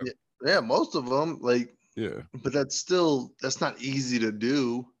go. Yeah, most of them. Like, yeah. But that's not easy to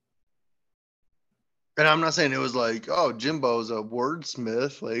do. And I'm not saying it was like, oh, Jimbo's a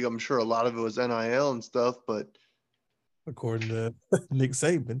wordsmith. Like, I'm sure a lot of it was NIL and stuff, but according to Nick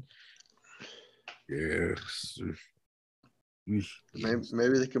Saban. Yes.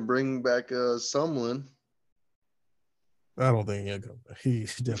 Maybe they can bring back Sumlin. I don't think he'll come back. He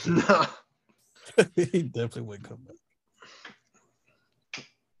definitely, he definitely would come back.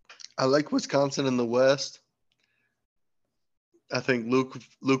 I like Wisconsin in the West. I think Luke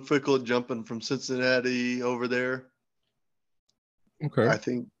Fickell jumping from Cincinnati over there. Okay. I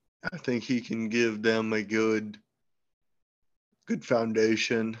think he can give them a good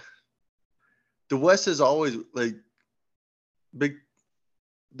foundation. The West is always like big.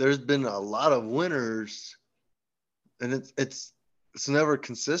 There's been a lot of winners, and it's never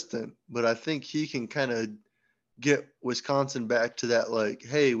consistent. But I think he can kind of get Wisconsin back to that, like,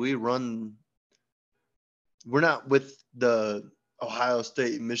 hey, we're not with the Ohio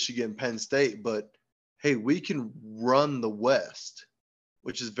State, Michigan, Penn State, but hey, we can run the West,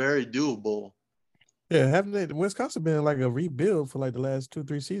 which is very doable. Yeah, haven't they? Wisconsin been like a rebuild for like the last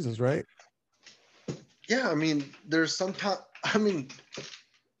 2-3 seasons, right? Yeah, I mean, there's some time. I mean,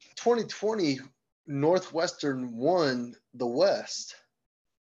 2020 Northwestern won the West.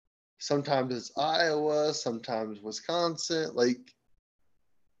 Sometimes it's Iowa, sometimes Wisconsin. Like,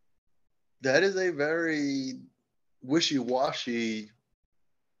 that is a very wishy-washy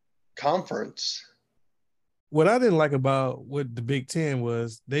conference. What I didn't like about what the Big Ten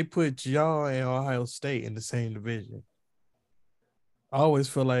was they put y'all and Ohio State in the same division. I always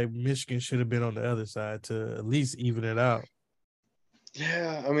feel like Michigan should have been on the other side to at least even it out.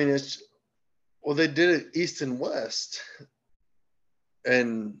 Yeah, I mean, they did it East and West,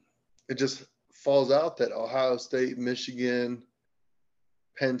 and it just falls out that Ohio State, Michigan,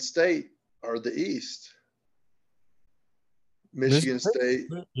 Penn State are the East. Michigan State.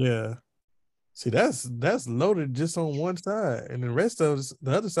 Yeah. See, that's loaded just on one side. And the rest of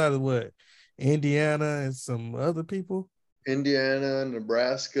the other side is what? Indiana and some other people? Indiana,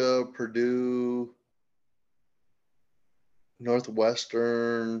 Nebraska, Purdue,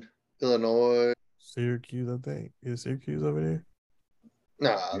 Northwestern, Illinois. Syracuse, I think. Is Syracuse over there?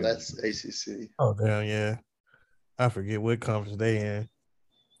 Nah, Yeah. that's ACC. Oh damn, yeah. I forget what conference they in.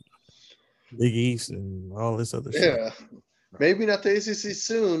 Big East and all this other shit. Yeah, maybe not the ACC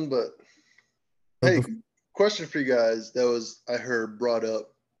soon, but But hey, question for you guys that was I heard brought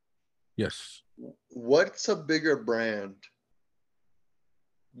up. Yes. What's a bigger brand?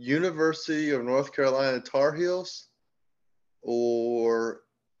 University of North Carolina Tar Heels or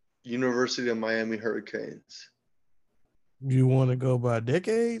University of Miami Hurricanes? you want to go by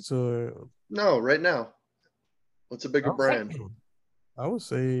decades or? No, right now. What's a bigger brand? I would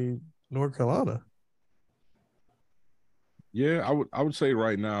say North Carolina. Yeah, I would say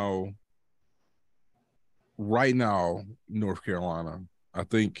right now, North Carolina. I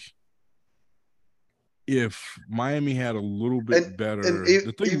think if Miami had a little bit better,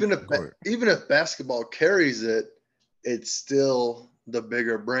 Even if basketball carries it, it's still the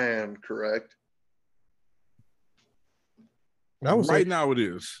bigger brand, correct? I would say right now it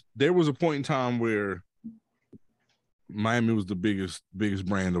is. There was a point in time where Miami was the biggest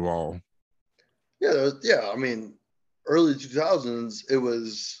brand of all. Yeah. I mean, early 2000s, it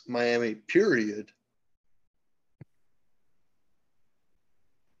was Miami. Period.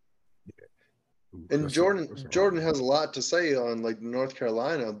 And Jordan has a lot to say on like North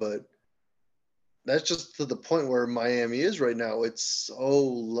Carolina, but that's just to the point where Miami is right now. It's so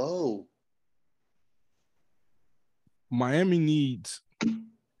low. Miami needs.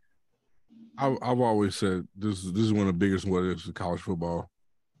 I've always said this is one of the biggest what ifs of college football.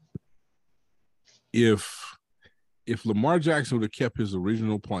 If Lamar Jackson would have kept his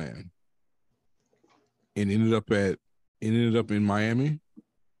original plan and ended up in Miami,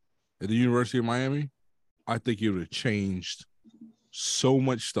 at the University of Miami, I think it would have changed so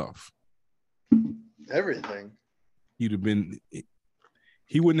much stuff. Everything. He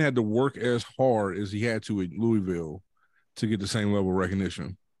wouldn't have to work as hard as he had to at Louisville to get the same level of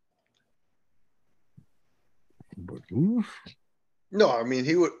recognition. But no, I mean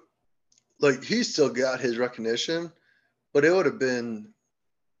he would he still got his recognition, but it would have been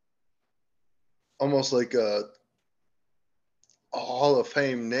almost like a Hall of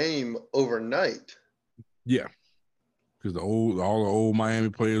Fame name overnight. Yeah, because all the old Miami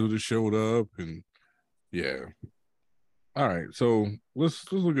players would have showed up, and yeah. All right, so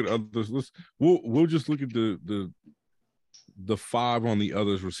let's look at others. We'll just look at the five on the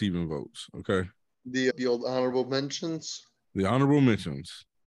others receiving votes. Okay, the old honorable mentions. The honorable mentions: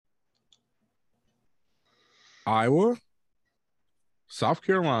 Iowa, South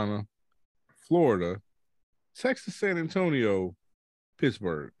Carolina, Florida, Texas, San Antonio,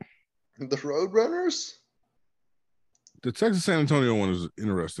 Pittsburgh. The Roadrunners. The Texas San Antonio one is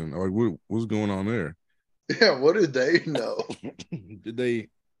interesting. Like, what's going on there? Yeah, what do they know?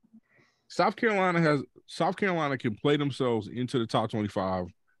 South Carolina can play themselves into the top 25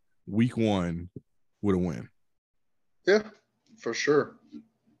 week 1 with a win. Yeah, for sure.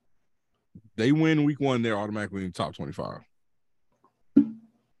 They win week 1, they're automatically in the top 25. I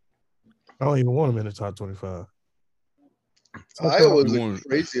don't even want them in the top 25. Iowa's the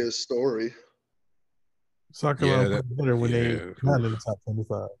craziest story. South Carolina better when they not in the top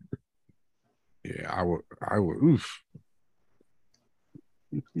 25. Yeah, I would. Oof.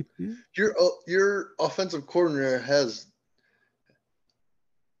 Your offensive coordinator has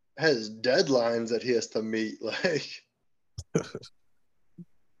deadlines that he has to meet. Like,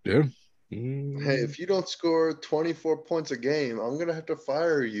 yeah. Hey, if you don't score 24 points a game, I'm gonna have to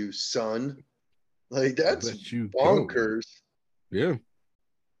fire you, son. Like, that's bonkers. Yeah.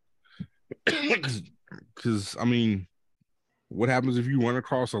 Because I mean, what happens if you run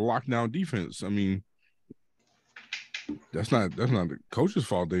across a lockdown defense? I mean, that's not the coach's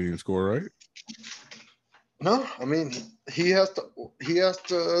fault they didn't score, right? No, I mean he has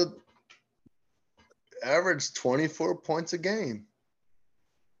to average 24 points a game.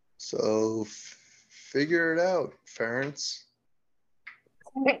 So figure it out, Ferentz.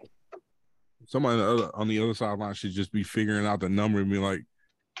 Somebody on the other sideline should just be figuring out the number and be like,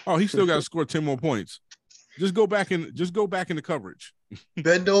 "Oh, he still got to score 10 more points. Just go back in the coverage.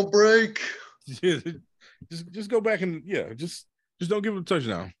 Bend don't break. just go back and just don't give him a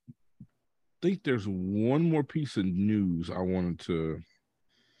touchdown." I think there's one more piece of news I wanted to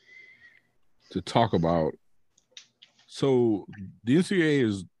talk about. So the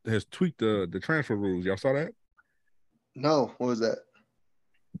NCAA has tweaked the transfer rules. Y'all saw that? No, what was that?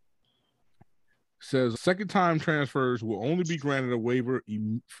 Says second-time transfers will only be granted a waiver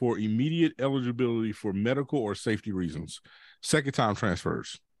for immediate eligibility for medical or safety reasons. Second-time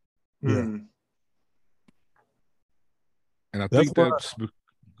transfers. Yeah. And I think that's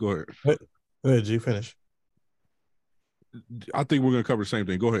go ahead. Go ahead, G. Finish. I think we're gonna cover the same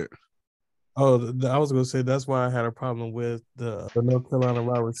thing. Go ahead. Oh, I was going to say that's why I had a problem with the North Carolina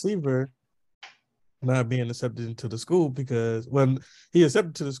wide receiver not being accepted into the school, because when he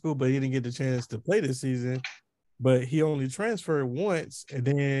accepted to the school, but he didn't get the chance to play this season. But he only transferred once, and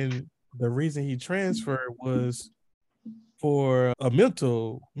then the reason he transferred was for a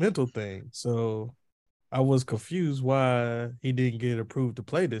mental thing. So I was confused why he didn't get approved to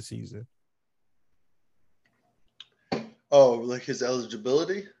play this season. Oh, like his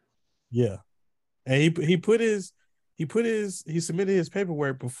eligibility? Yeah, and he submitted his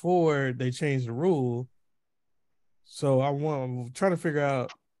paperwork before they changed the rule. So I'm trying to figure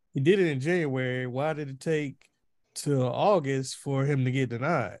out, he did it in January. Why did it take till August for him to get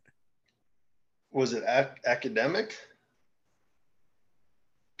denied? Was it academic?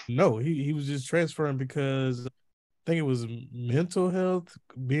 No, he was just transferring because I think it was mental health,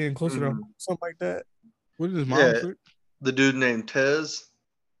 being closer to home, something like that. What did his mom Yeah, say? the dude named Tez.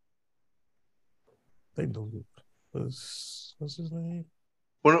 I think what's his name?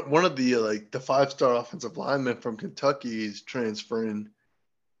 One of the like the 5-star offensive linemen from Kentucky is transferring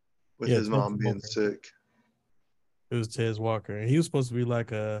with Yeah, his Tez mom being Walker. sick. It was Tez Walker, and he was supposed to be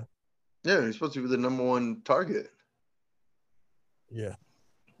like a Yeah, he's supposed to be the number one target. yeah.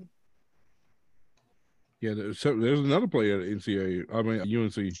 Yeah, there's another player at NCAA. I mean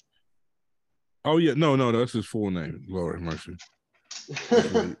UNC. Oh yeah, no, that's his full name. Lord mercy.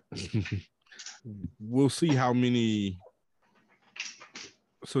 We'll see how many.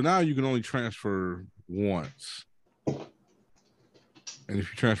 So now you can only transfer once, and if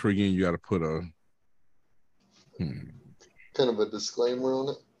you transfer again, you got to put a kind of a disclaimer on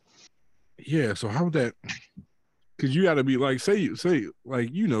it. Yeah, so how would that? Because you got to be like, say, like,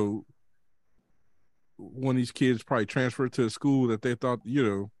 one of these kids probably transferred to a school that they thought,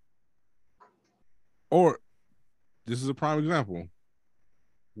 or this is a prime example.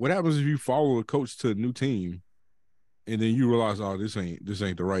 What happens if you follow a coach to a new team, and then you realize, oh, this ain't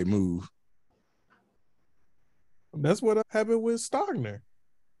the right move? That's what happened with Stogner.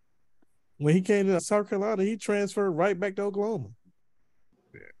 When he came to South Carolina, he transferred right back to Oklahoma.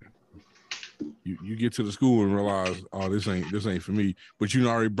 Yeah. You get to the school and realize, oh, this ain't for me. But you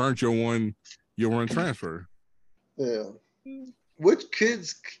already burnt your one transfer. Yeah. Which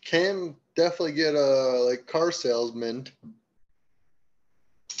kids can definitely get like car salesmen.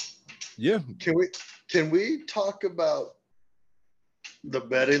 Yeah. Can we talk about the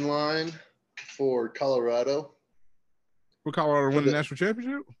betting line for Colorado? For Colorado win the national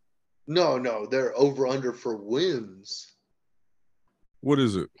championship? No, they're over under for wins. What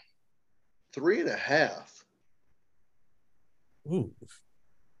is it? 3.5. Ooh.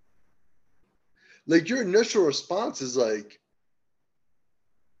 Like your initial response is like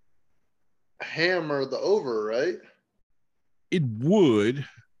hammer the over, right? It would,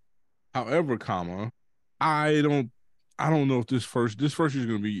 however, I don't know if this first year is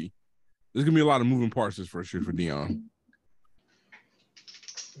gonna be. There's gonna be a lot of moving parts this first year for Deion.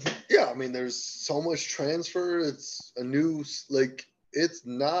 Yeah, I mean, there's so much transfer. It's a new, like, it's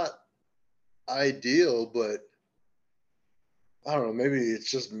not ideal, but I don't know. Maybe it's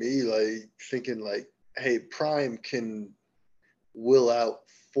just me, like, thinking, like, hey, Prime can will out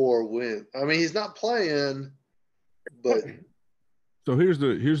 4 wins. I mean, he's not playing, but. So here's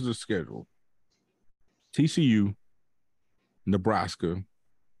the schedule: TCU, Nebraska,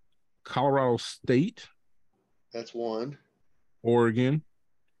 Colorado State. That's one. Oregon,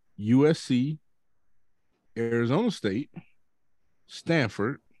 USC, Arizona State,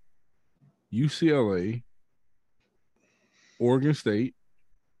 Stanford, UCLA, Oregon State,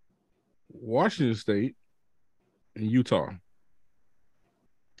 Washington State, and Utah.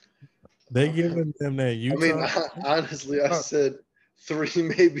 They giving them that Utah. I mean, honestly, I said 3,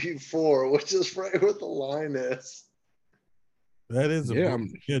 maybe 4, which is right where the line is. That is a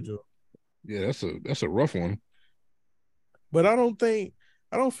schedule. Yeah, that's a rough one. But I don't feel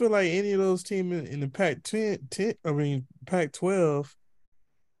like any of those teams in the Pac-12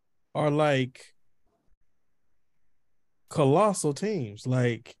 are like colossal teams.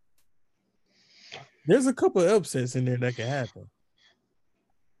 Like, there's a couple of upsets in there that can happen.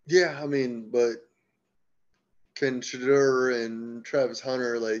 Yeah, I mean, but can Shedeur and Travis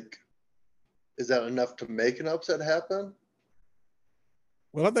Hunter, like, is that enough to make an upset happen?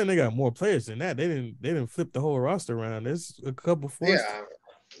 Well, I think they got more players than that. They didn't flip the whole roster around. There's a couple forced.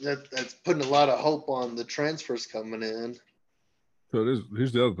 Yeah, that's putting a lot of hope on the transfers coming in. So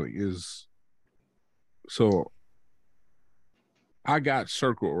here's the other thing is, so I got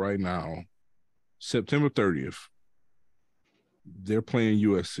circled right now, September 30th. They're playing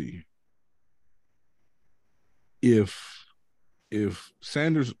USC. If if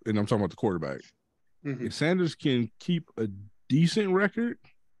Sanders, and I'm talking about the quarterback, Mhm. if Sanders can keep a decent record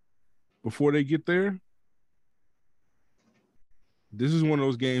before they get there, this is one of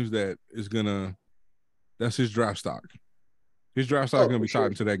those games that is gonna. That's his draft stock. His draft stock is gonna for be tied sure.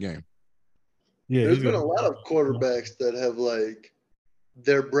 into that game. Yeah, There's he's been gonna. a lot of quarterbacks that have like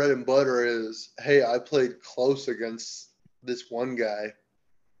their bread and butter is, hey, I played close against this one guy.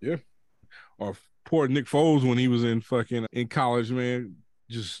 Yeah. Or poor Nick Foles when he was in college, man.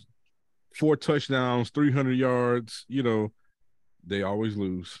 Just 4 touchdowns, 300 yards. They always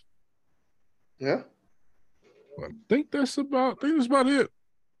lose. Yeah. But I think that's about it.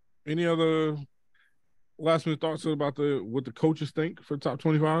 Any other last minute thoughts about what the coaches think for top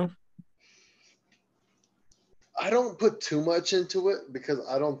 25? I don't put too much into it because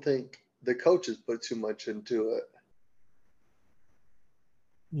I don't think the coaches put too much into it.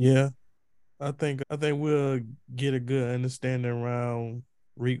 Yeah, I think we'll get a good understanding around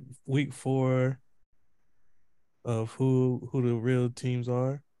week 4 of who the real teams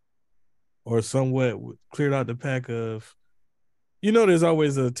are, or somewhat cleared out the pack of. There's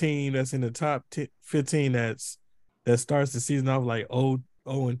always a team that's in the top 15 that starts the season off like 0-2,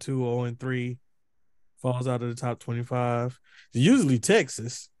 0-3, falls out of the top 25. It's usually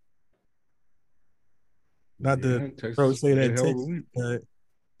Texas. Not Yeah, to Texas say had a that hell of a Texas, week. but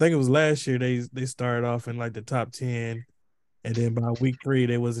I think it was last year they started off in like the top 10, and then by week 3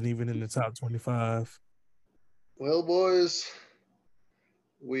 they wasn't even in the top 25. Well, boys,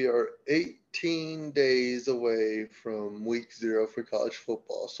 we are 18 days away from week 0 for college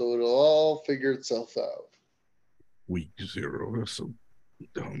football, so it'll all figure itself out. Week 0. That's so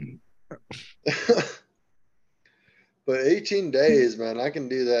dumb. But 18 days, man, I can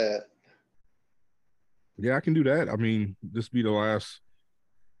do that. Yeah, I can do that. I mean, this be the last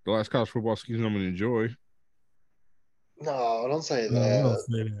college football season I'm gonna enjoy. No, don't say No, don't that.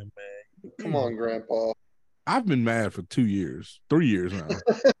 say that, man. Come on, Grandpa. I've been mad for 2 years, 3 years now.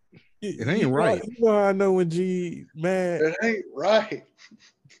 It ain't right. You know how I know when G mad It ain't right.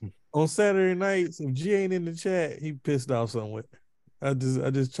 on Saturday nights. If G ain't in the chat, he pissed off somewhere. I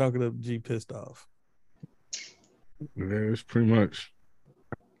just chalk it up. G pissed off. Yeah, it's pretty much.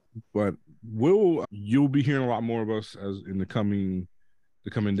 But you'll be hearing a lot more of us as in the coming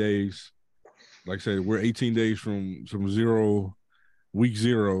days. Like I said, we're 18 days from week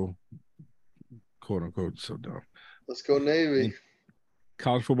 0, quote unquote. So dumb. Let's go Navy. And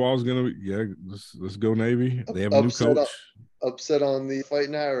college football is gonna be let's go Navy. They have a new coach. Upset on the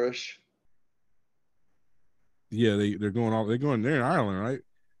Fighting Irish. Yeah, they're in Ireland, right?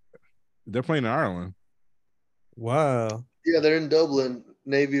 They're playing in Ireland. Wow. Yeah, they're in Dublin.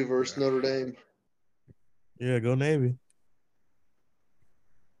 Navy versus Notre Dame. Yeah, go Navy.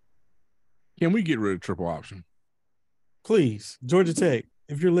 Can we get rid of triple option? Please, Georgia Tech,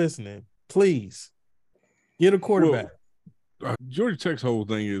 if you're listening, please get a quarterback. Well, Georgia Tech's whole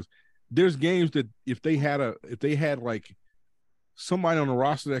thing is there's games that if they had like somebody on the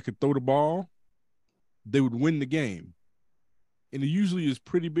roster that could throw the ball, they would win the game. And it usually is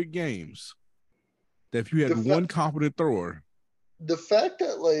pretty big games. That if you had one competent thrower. The fact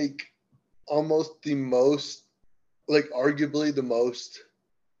that like almost the most, like arguably the most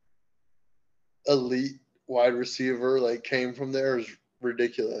elite wide receiver like came from there is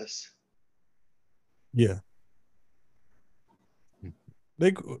ridiculous. Yeah.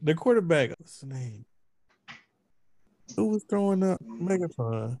 The quarterback, what's his name? Who was throwing up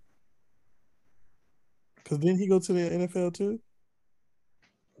Megaphone? Because didn't he go to the NFL too?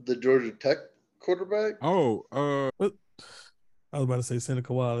 The Georgia Tech quarterback? Oh, what? I was about to say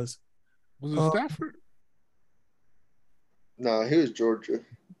Seneca Wallace. Was it Stafford? No, he was Georgia.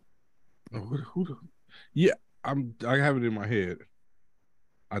 Yeah, I have it in my head.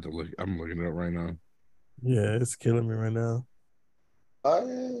 I have to look. I'm looking it up right now. Yeah, it's killing me right now.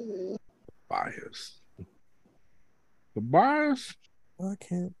 Bias. The bias? I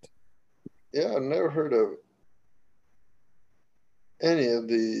can't. Yeah, I've never heard of any of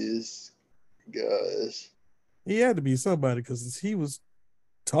these guys. He had to be somebody because he was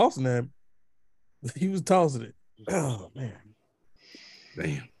tossing that. He was tossing it. Oh, man.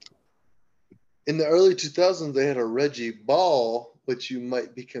 Damn. In the early 2000s, they had a Reggie Ball, which you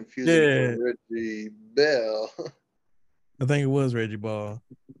might be confusing for Reggie Bell. I think it was Reggie Ball.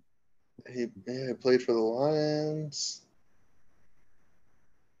 He played for the Lions.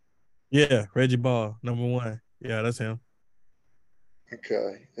 Yeah, Reggie Ball, number 1. Yeah, that's him.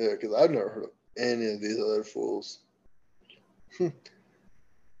 Okay. Yeah, because I've never heard of any of these other fools.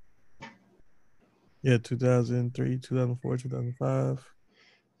 Yeah, 2003, 2004, 2005.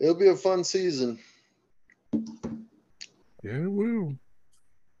 It'll be a fun season. Yeah, it will.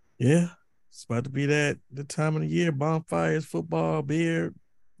 Yeah. It's about to be the time of the year. Bonfires, football, beer,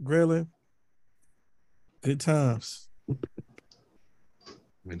 grilling. Good times.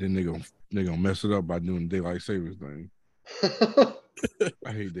 And then they gonna mess it up by doing daylight savings thing.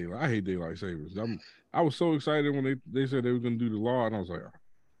 I hate daylight savings. I was so excited when they said they were gonna do the law, and I was like,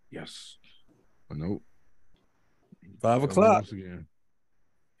 yes. But nope. 5 Fell me o'clock. once again.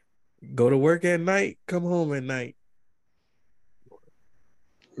 Go to work at night, come home at night.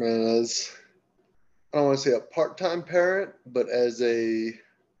 Man, as I don't want to say a part-time parent, but as a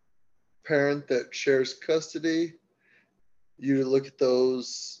parent that shares custody, you look at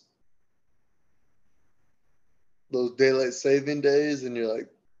those daylight saving days and you're like,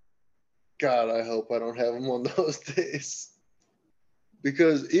 God, I hope I don't have them on those days.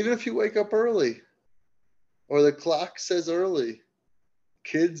 Because even if you wake up early or the clock says early,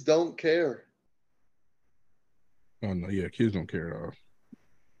 kids don't care. Oh no, yeah, kids don't care at all.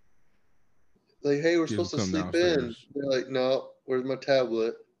 Like, hey, we're Kids will supposed to come sleep in. downstairs. They're like, no, where's my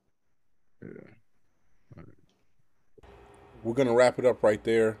tablet? Yeah. Right. We're gonna wrap it up right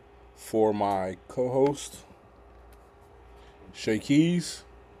there for my co-host, Shay Keys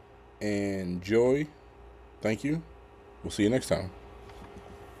and Joy. Thank you. We'll see you next time.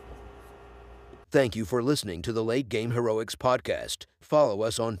 Thank you for listening to the Late Game Heroics podcast. Follow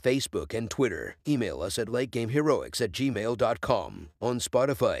us on Facebook and Twitter. Email us at lategameheroics@gmail.com. On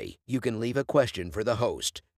Spotify, you can leave a question for the host.